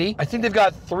is a city. I think they've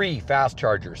got 3 fast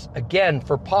chargers. Again,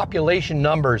 for population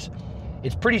numbers,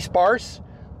 it's pretty sparse,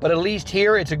 but at least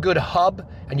here it's a good hub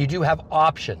and you do have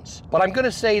options. But I'm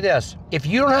gonna say this, if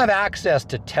you don't have access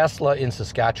to Tesla in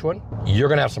Saskatchewan, you're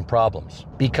gonna have some problems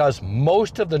because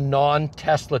most of the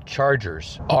non-Tesla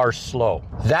chargers are slow.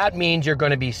 That means you're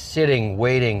gonna be sitting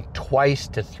waiting 2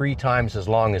 to 3 times as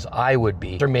long as I would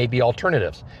be. There may be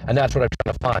alternatives, and that's what I'm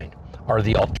trying to find, are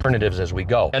the alternatives as we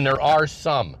go. And there are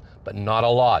some, but not a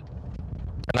lot.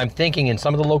 And I'm thinking in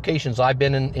some of the locations I've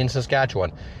been in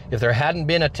Saskatchewan, if there hadn't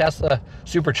been a Tesla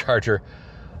supercharger,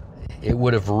 it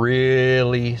would have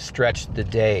really stretched the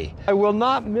day. I will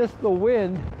not miss the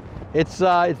wind. It's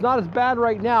not as bad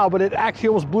right now, but it actually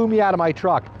almost blew me out of my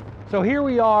truck. So here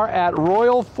we are at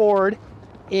Royal Ford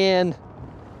in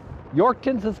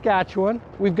Yorkton, Saskatchewan.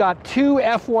 We've got 2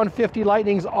 F150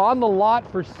 Lightnings on the lot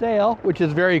for sale, which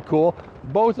is very cool.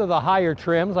 Both of the higher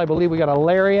trims. I believe we got a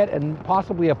Lariat and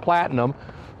possibly a Platinum,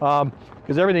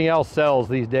 because everything else sells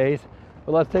these days.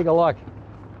 But let's take a look.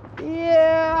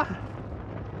 Yeah,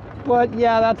 but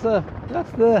yeah, that's the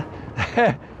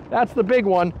that's the big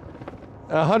one.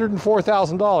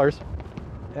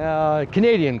 $104,000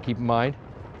 Canadian, keep in mind.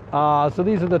 So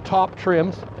these are the top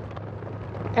trims,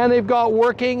 and they've got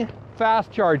working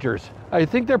fast chargers. I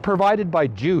think they're provided by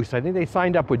Juice. I think they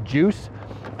signed up with Juice.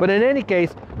 But in any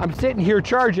case, I'm sitting here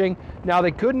charging. Now,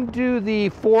 they couldn't do the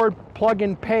Ford plug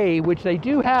and pay, which they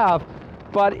do have,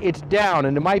 but it's down,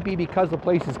 and it might be because the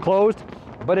place is closed,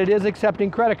 but it is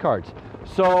accepting credit cards.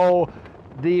 So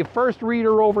the first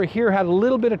reader over here had a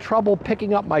little bit of trouble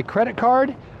picking up my credit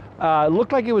card. It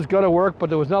looked like it was going to work, but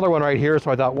there was another one right here, so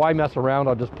I thought, why mess around?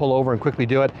 I'll just pull over and quickly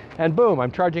do it. And boom,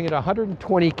 I'm charging at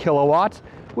 120 kilowatts,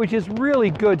 which is really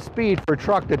good speed for a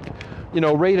truck that, you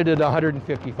know, rated at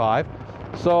 155.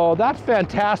 So that's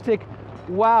fantastic.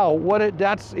 Wow,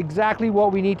 that's exactly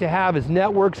what we need to have, is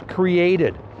networks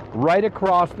created right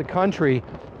across the country,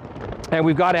 and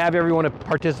we've got to have everyone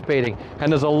participating. And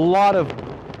there's a lot of,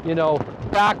 you know,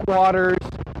 backwaters,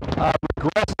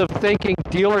 regressive thinking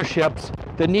dealerships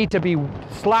that need to be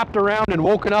slapped around and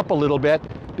woken up a little bit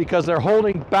because they're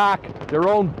holding back their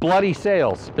own bloody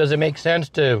sales. Does it make sense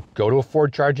to go to a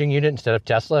Ford charging unit instead of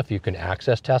Tesla if you can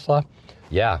access Tesla?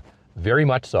 Yeah, very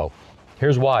much so.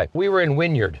 Here's why. We were in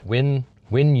Wynyard. I'm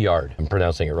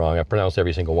pronouncing it wrong. I pronounce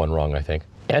every single one wrong, I think.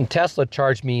 And Tesla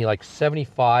charged me like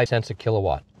 75 cents a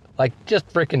kilowatt. Like, just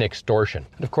freaking extortion.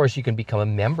 And of course, you can become a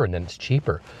member and then it's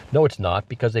cheaper. No, it's not,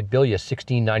 because they bill you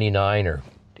 $16.99 or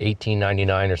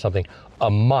 $18.99 or something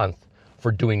a month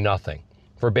for doing nothing,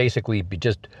 for basically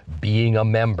just being a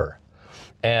member.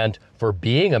 And for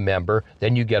being a member,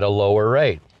 then you get a lower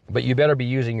rate. But you better be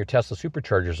using your Tesla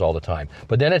superchargers all the time.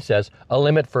 But then it says a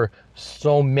limit for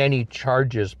so many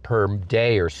charges per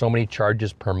day or so many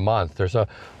charges per month. There's a,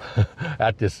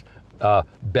 at this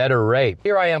better rate.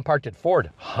 Here I am parked at Ford,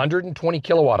 120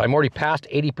 kilowatt. I'm already past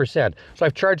 80%. So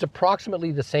I've charged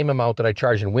approximately the same amount that I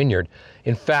charge in Wynyard.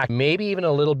 In fact, maybe even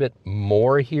a little bit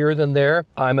more here than there.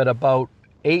 I'm at about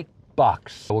 $8.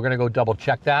 So we're gonna go double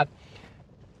check that.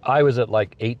 I was at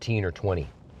like 18 or 20.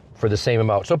 For the same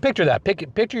amount. So picture that.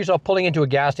 Picture yourself pulling into a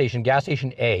gas station. Gas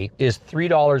station A is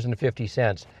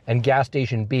 $3.50 and gas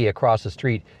station B across the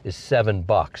street is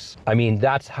 $7. I mean,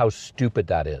 that's how stupid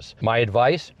that is. My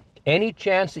advice, any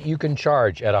chance that you can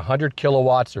charge at 100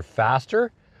 kilowatts or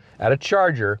faster at a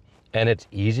charger and it's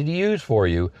easy to use for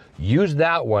you, use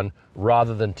that one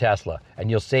rather than Tesla,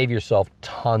 and you'll save yourself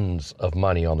tons of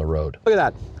money on the road. Look at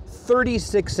that.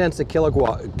 36 cents a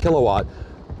kilowatt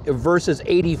versus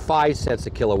 85 cents a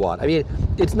kilowatt. I mean,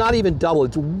 it's not even double,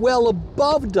 it's well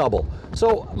above double.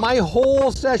 So my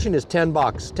whole session is $10,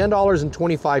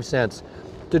 $10.25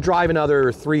 to drive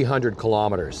another 300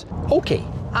 kilometers. Okay,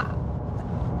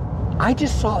 I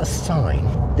just saw a sign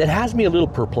that has me a little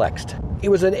perplexed. It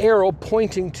was an arrow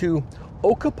pointing to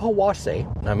Okapawase,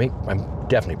 I'm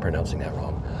definitely pronouncing that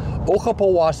wrong,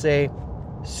 Okapawase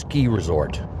Ski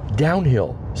Resort,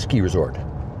 downhill ski resort.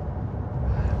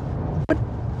 But,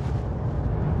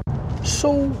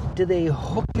 so do they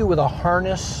hook you with a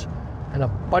harness and a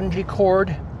bungee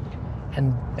cord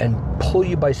and pull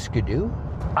you by skidoo?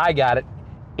 I got it.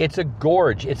 It's a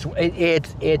gorge. It's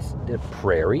the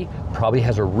prairie, probably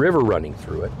has a river running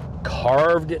through it,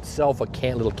 carved itself a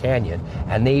little canyon,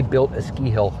 and they built a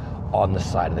ski hill on the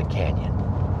side of the canyon.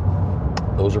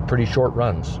 Those are pretty short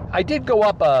runs. I did go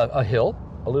up a hill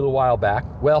a little while back.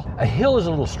 Well, a hill is a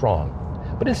little strong,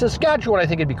 but in Saskatchewan, I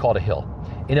think it'd be called a hill.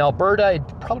 In Alberta,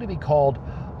 it'd probably be called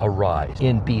a rise.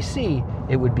 In BC,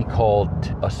 it would be called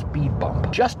a speed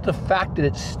bump. Just the fact that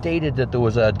it stated that there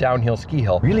was a downhill ski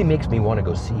hill really makes me want to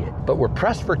go see it. But we're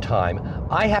pressed for time.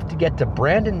 I have to get to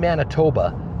Brandon,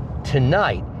 Manitoba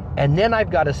tonight, and then I've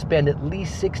got to spend at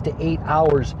least 6 to 8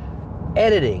 hours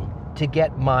editing to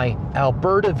get my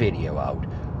Alberta video out,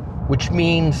 which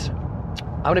means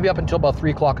I'm going to be up until about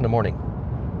 3 o'clock in the morning.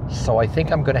 So I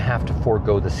think I'm going to have to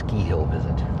forego the ski hill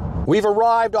visit. We've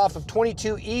arrived off of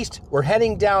 22 East. We're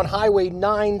heading down Highway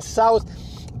 9 South.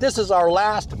 This is our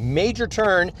last major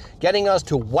turn, getting us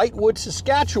to Whitewood,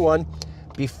 Saskatchewan,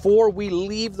 before we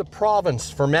leave the province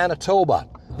for Manitoba.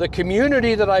 The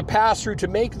community that I pass through to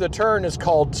make the turn is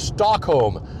called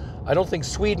Stockholm. I don't think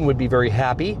Sweden would be very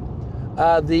happy.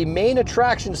 The main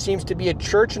attraction seems to be a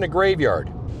church and a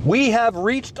graveyard. We have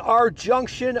reached our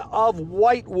junction of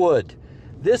Whitewood.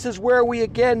 This is where we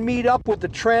again meet up with the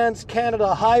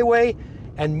Trans-Canada Highway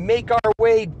and make our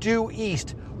way due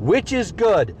east, which is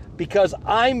good because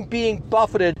I'm being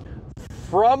buffeted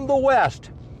from the west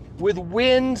with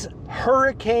winds,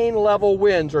 hurricane level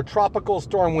winds or tropical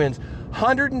storm winds,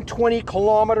 120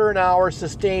 kilometer an hour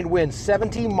sustained winds,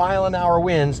 70 mile an hour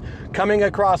winds coming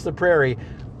across the prairie.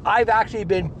 I've actually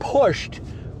been pushed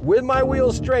with my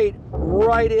wheels straight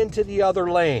right into the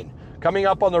other lane. Coming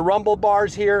up on the rumble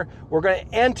bars here, we're going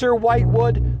to enter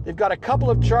Whitewood. They've got a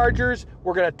couple of chargers.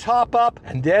 We're going to top up,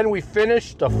 and then we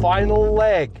finish the final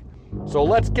leg. So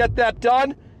let's get that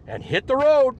done and hit the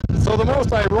road. So the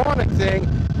most ironic thing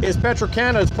is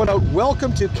Petro-Canada has put out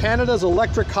Welcome to Canada's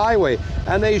Electric Highway,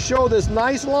 and they show this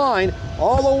nice line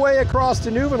all the way across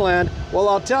to Newfoundland. Well,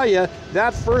 I'll tell you,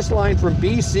 that first line from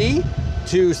BC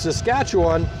to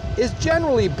Saskatchewan is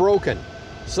generally broken.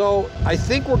 So I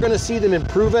think we're going to see them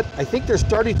improve it. I think they're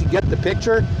starting to get the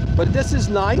picture, but this is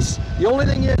nice. The only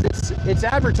thing is it's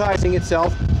advertising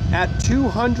itself at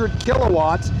 200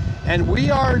 kilowatts, and we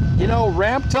are,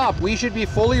 ramped up. We should be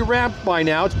fully ramped by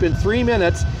now. It's been 3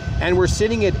 minutes, and we're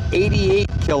sitting at 88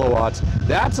 kilowatts.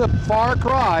 That's a far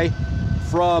cry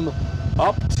from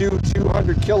up to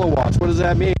 200 kilowatts. What does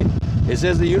that mean? It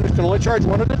says the units can only charge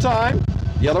one at a time.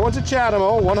 The other one's a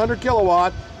Chatamo, 100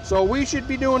 kilowatt. So we should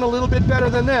be doing a little bit better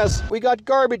than this. We got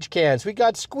garbage cans, we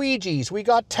got squeegees, we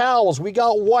got towels, we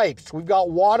got wipes, we've got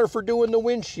water for doing the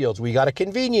windshields, we got a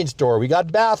convenience store, we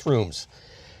got bathrooms.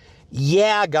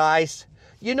 Yeah, guys,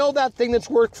 you know that thing that's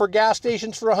worked for gas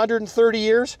stations for 130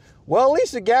 years? Well, at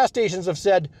least the gas stations have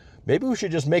said, maybe we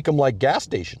should just make them like gas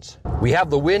stations. We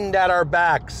have the wind at our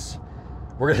backs.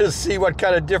 We're gonna see what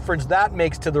kind of difference that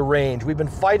makes to the range. We've been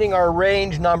fighting our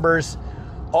range numbers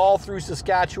all through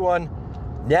Saskatchewan.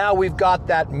 Now we've got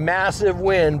that massive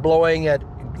wind blowing at,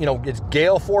 it's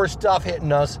gale force stuff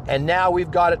hitting us, and now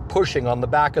we've got it pushing on the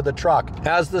back of the truck.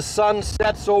 As the sun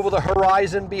sets over the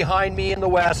horizon behind me in the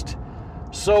west,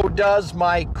 so does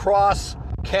my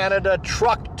cross-Canada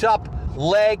trucked up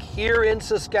leg here in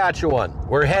Saskatchewan.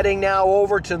 We're heading now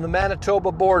over to the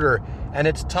Manitoba border, and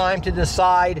it's time to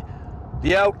decide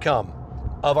the outcome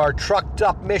of our trucked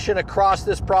up mission across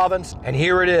this province, and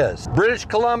here it is. British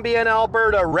Columbia and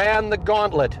Alberta ran the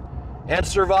gauntlet and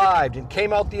survived and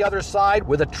came out the other side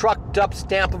with a trucked up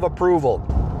stamp of approval.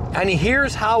 And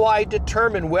here's how I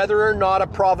determine whether or not a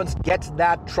province gets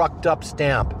that trucked up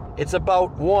stamp. It's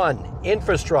about 1,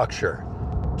 infrastructure,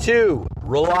 2,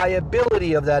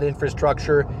 reliability of that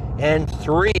infrastructure, and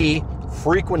 3,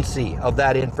 frequency of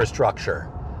that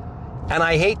infrastructure. And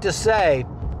I hate to say,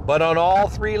 but on all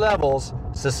 3 levels,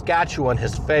 Saskatchewan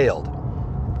has failed.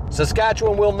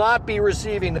 Saskatchewan will not be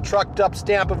receiving the trucked up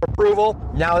stamp of approval.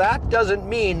 Now that doesn't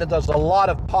mean that there's a lot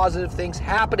of positive things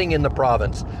happening in the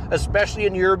province, especially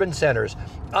in the urban centers.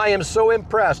 I am so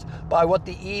impressed by what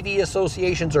the EV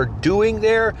associations are doing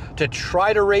there to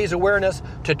try to raise awareness,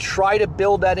 to try to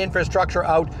build that infrastructure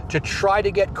out, to try to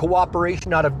get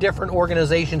cooperation out of different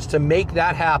organizations to make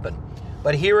that happen.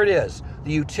 But here it is.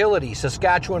 The utility,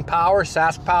 Saskatchewan Power,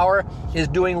 Sask Power, is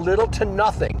doing little to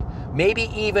nothing, maybe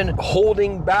even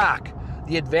holding back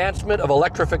the advancement of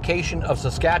electrification of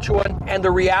Saskatchewan. And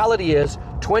the reality is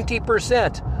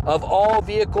 20% of all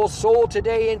vehicles sold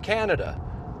today in Canada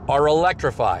are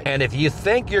electrified. And if you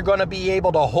think you're going to be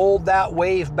able to hold that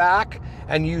wave back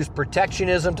and use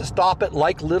protectionism to stop it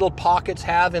like little pockets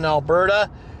have in Alberta,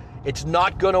 it's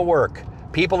not going to work.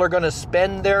 People are going to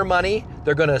spend their money,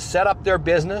 they're going to set up their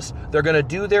business, they're going to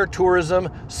do their tourism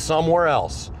somewhere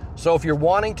else. So if you're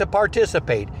wanting to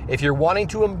participate, if you're wanting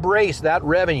to embrace that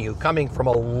revenue coming from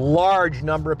a large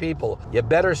number of people, you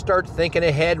better start thinking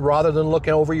ahead rather than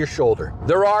looking over your shoulder.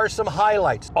 There are some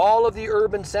highlights. All of the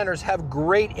urban centers have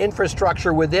great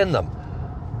infrastructure within them,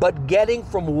 but getting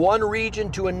from one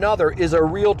region to another is a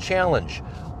real challenge.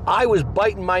 I was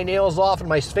biting my nails off and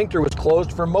my sphincter was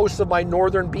closed for most of my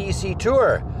northern BC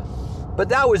tour. But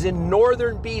that was in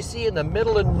northern BC in the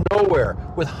middle of nowhere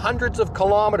with hundreds of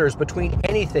kilometers between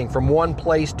anything from one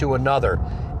place to another.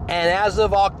 And as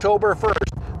of October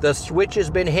 1st, the switch has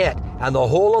been hit and the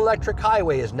whole electric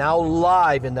highway is now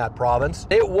live in that province.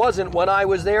 It wasn't when I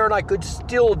was there and I could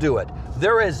still do it.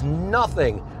 There is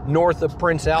nothing north of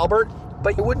Prince Albert,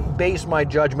 but you wouldn't base my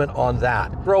judgment on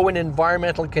that. Throw in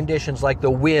environmental conditions like the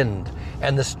wind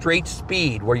and the straight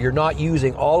speed where you're not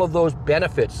using all of those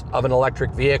benefits of an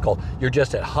electric vehicle. You're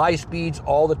just at high speeds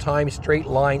all the time, straight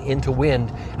line into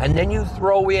wind. And then you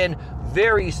throw in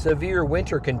very severe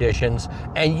winter conditions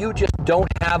and you just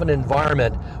don't have an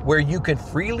environment where you can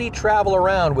freely travel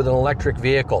around with an electric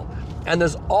vehicle. And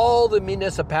there's all the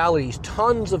municipalities,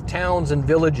 tons of towns and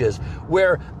villages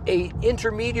where an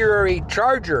intermediary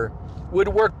charger would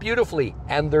work beautifully,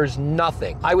 and there's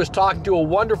nothing. I was talking to a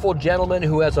wonderful gentleman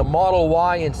who has a Model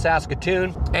Y in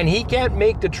Saskatoon, and he can't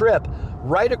make the trip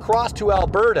right across to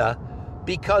Alberta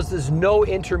because there's no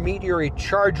intermediary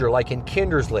charger like in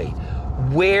Kindersley,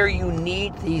 where you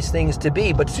need these things to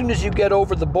be. But as soon as you get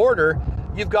over the border,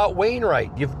 you've got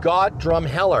Wainwright, you've got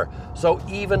Drumheller. So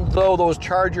even though those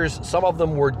chargers, some of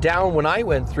them were down when I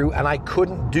went through and I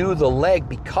couldn't do the leg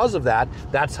because of that,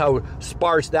 that's how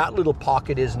sparse that little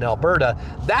pocket is in Alberta,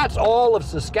 that's all of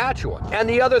Saskatchewan. And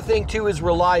the other thing too is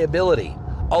reliability.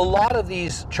 A lot of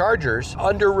these chargers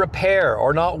under repair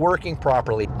or not working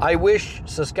properly. I wish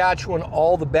Saskatchewan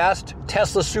all the best.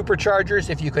 Tesla superchargers,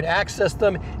 if you could access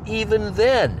them, even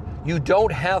then, you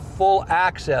don't have full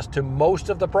access to most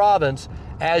of the province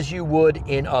as you would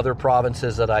in other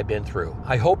provinces that I've been through.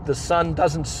 I hope the sun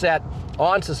doesn't set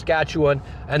on Saskatchewan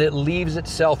and it leaves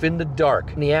itself in the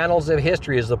dark in the annals of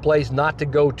history as the place not to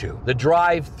go to, the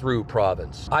drive-through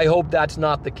province. I hope that's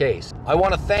not the case. I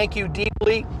want to thank you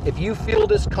deeply. If you feel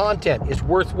this content is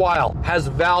worthwhile, has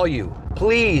value,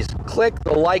 please click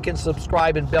the like and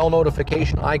subscribe and bell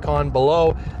notification icon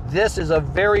below. This is a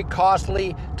very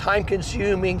costly,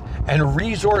 time-consuming, and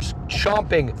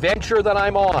resource-chomping venture that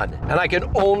I'm on, and I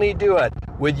can only do it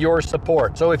with your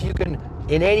support. So if you can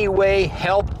in any way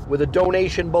help with a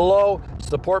donation below,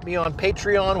 support me on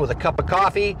Patreon with a cup of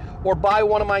coffee, or buy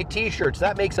one of my t-shirts.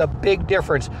 That makes a big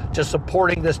difference to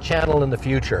supporting this channel in the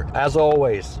future. As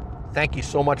always, thank you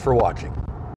so much for watching.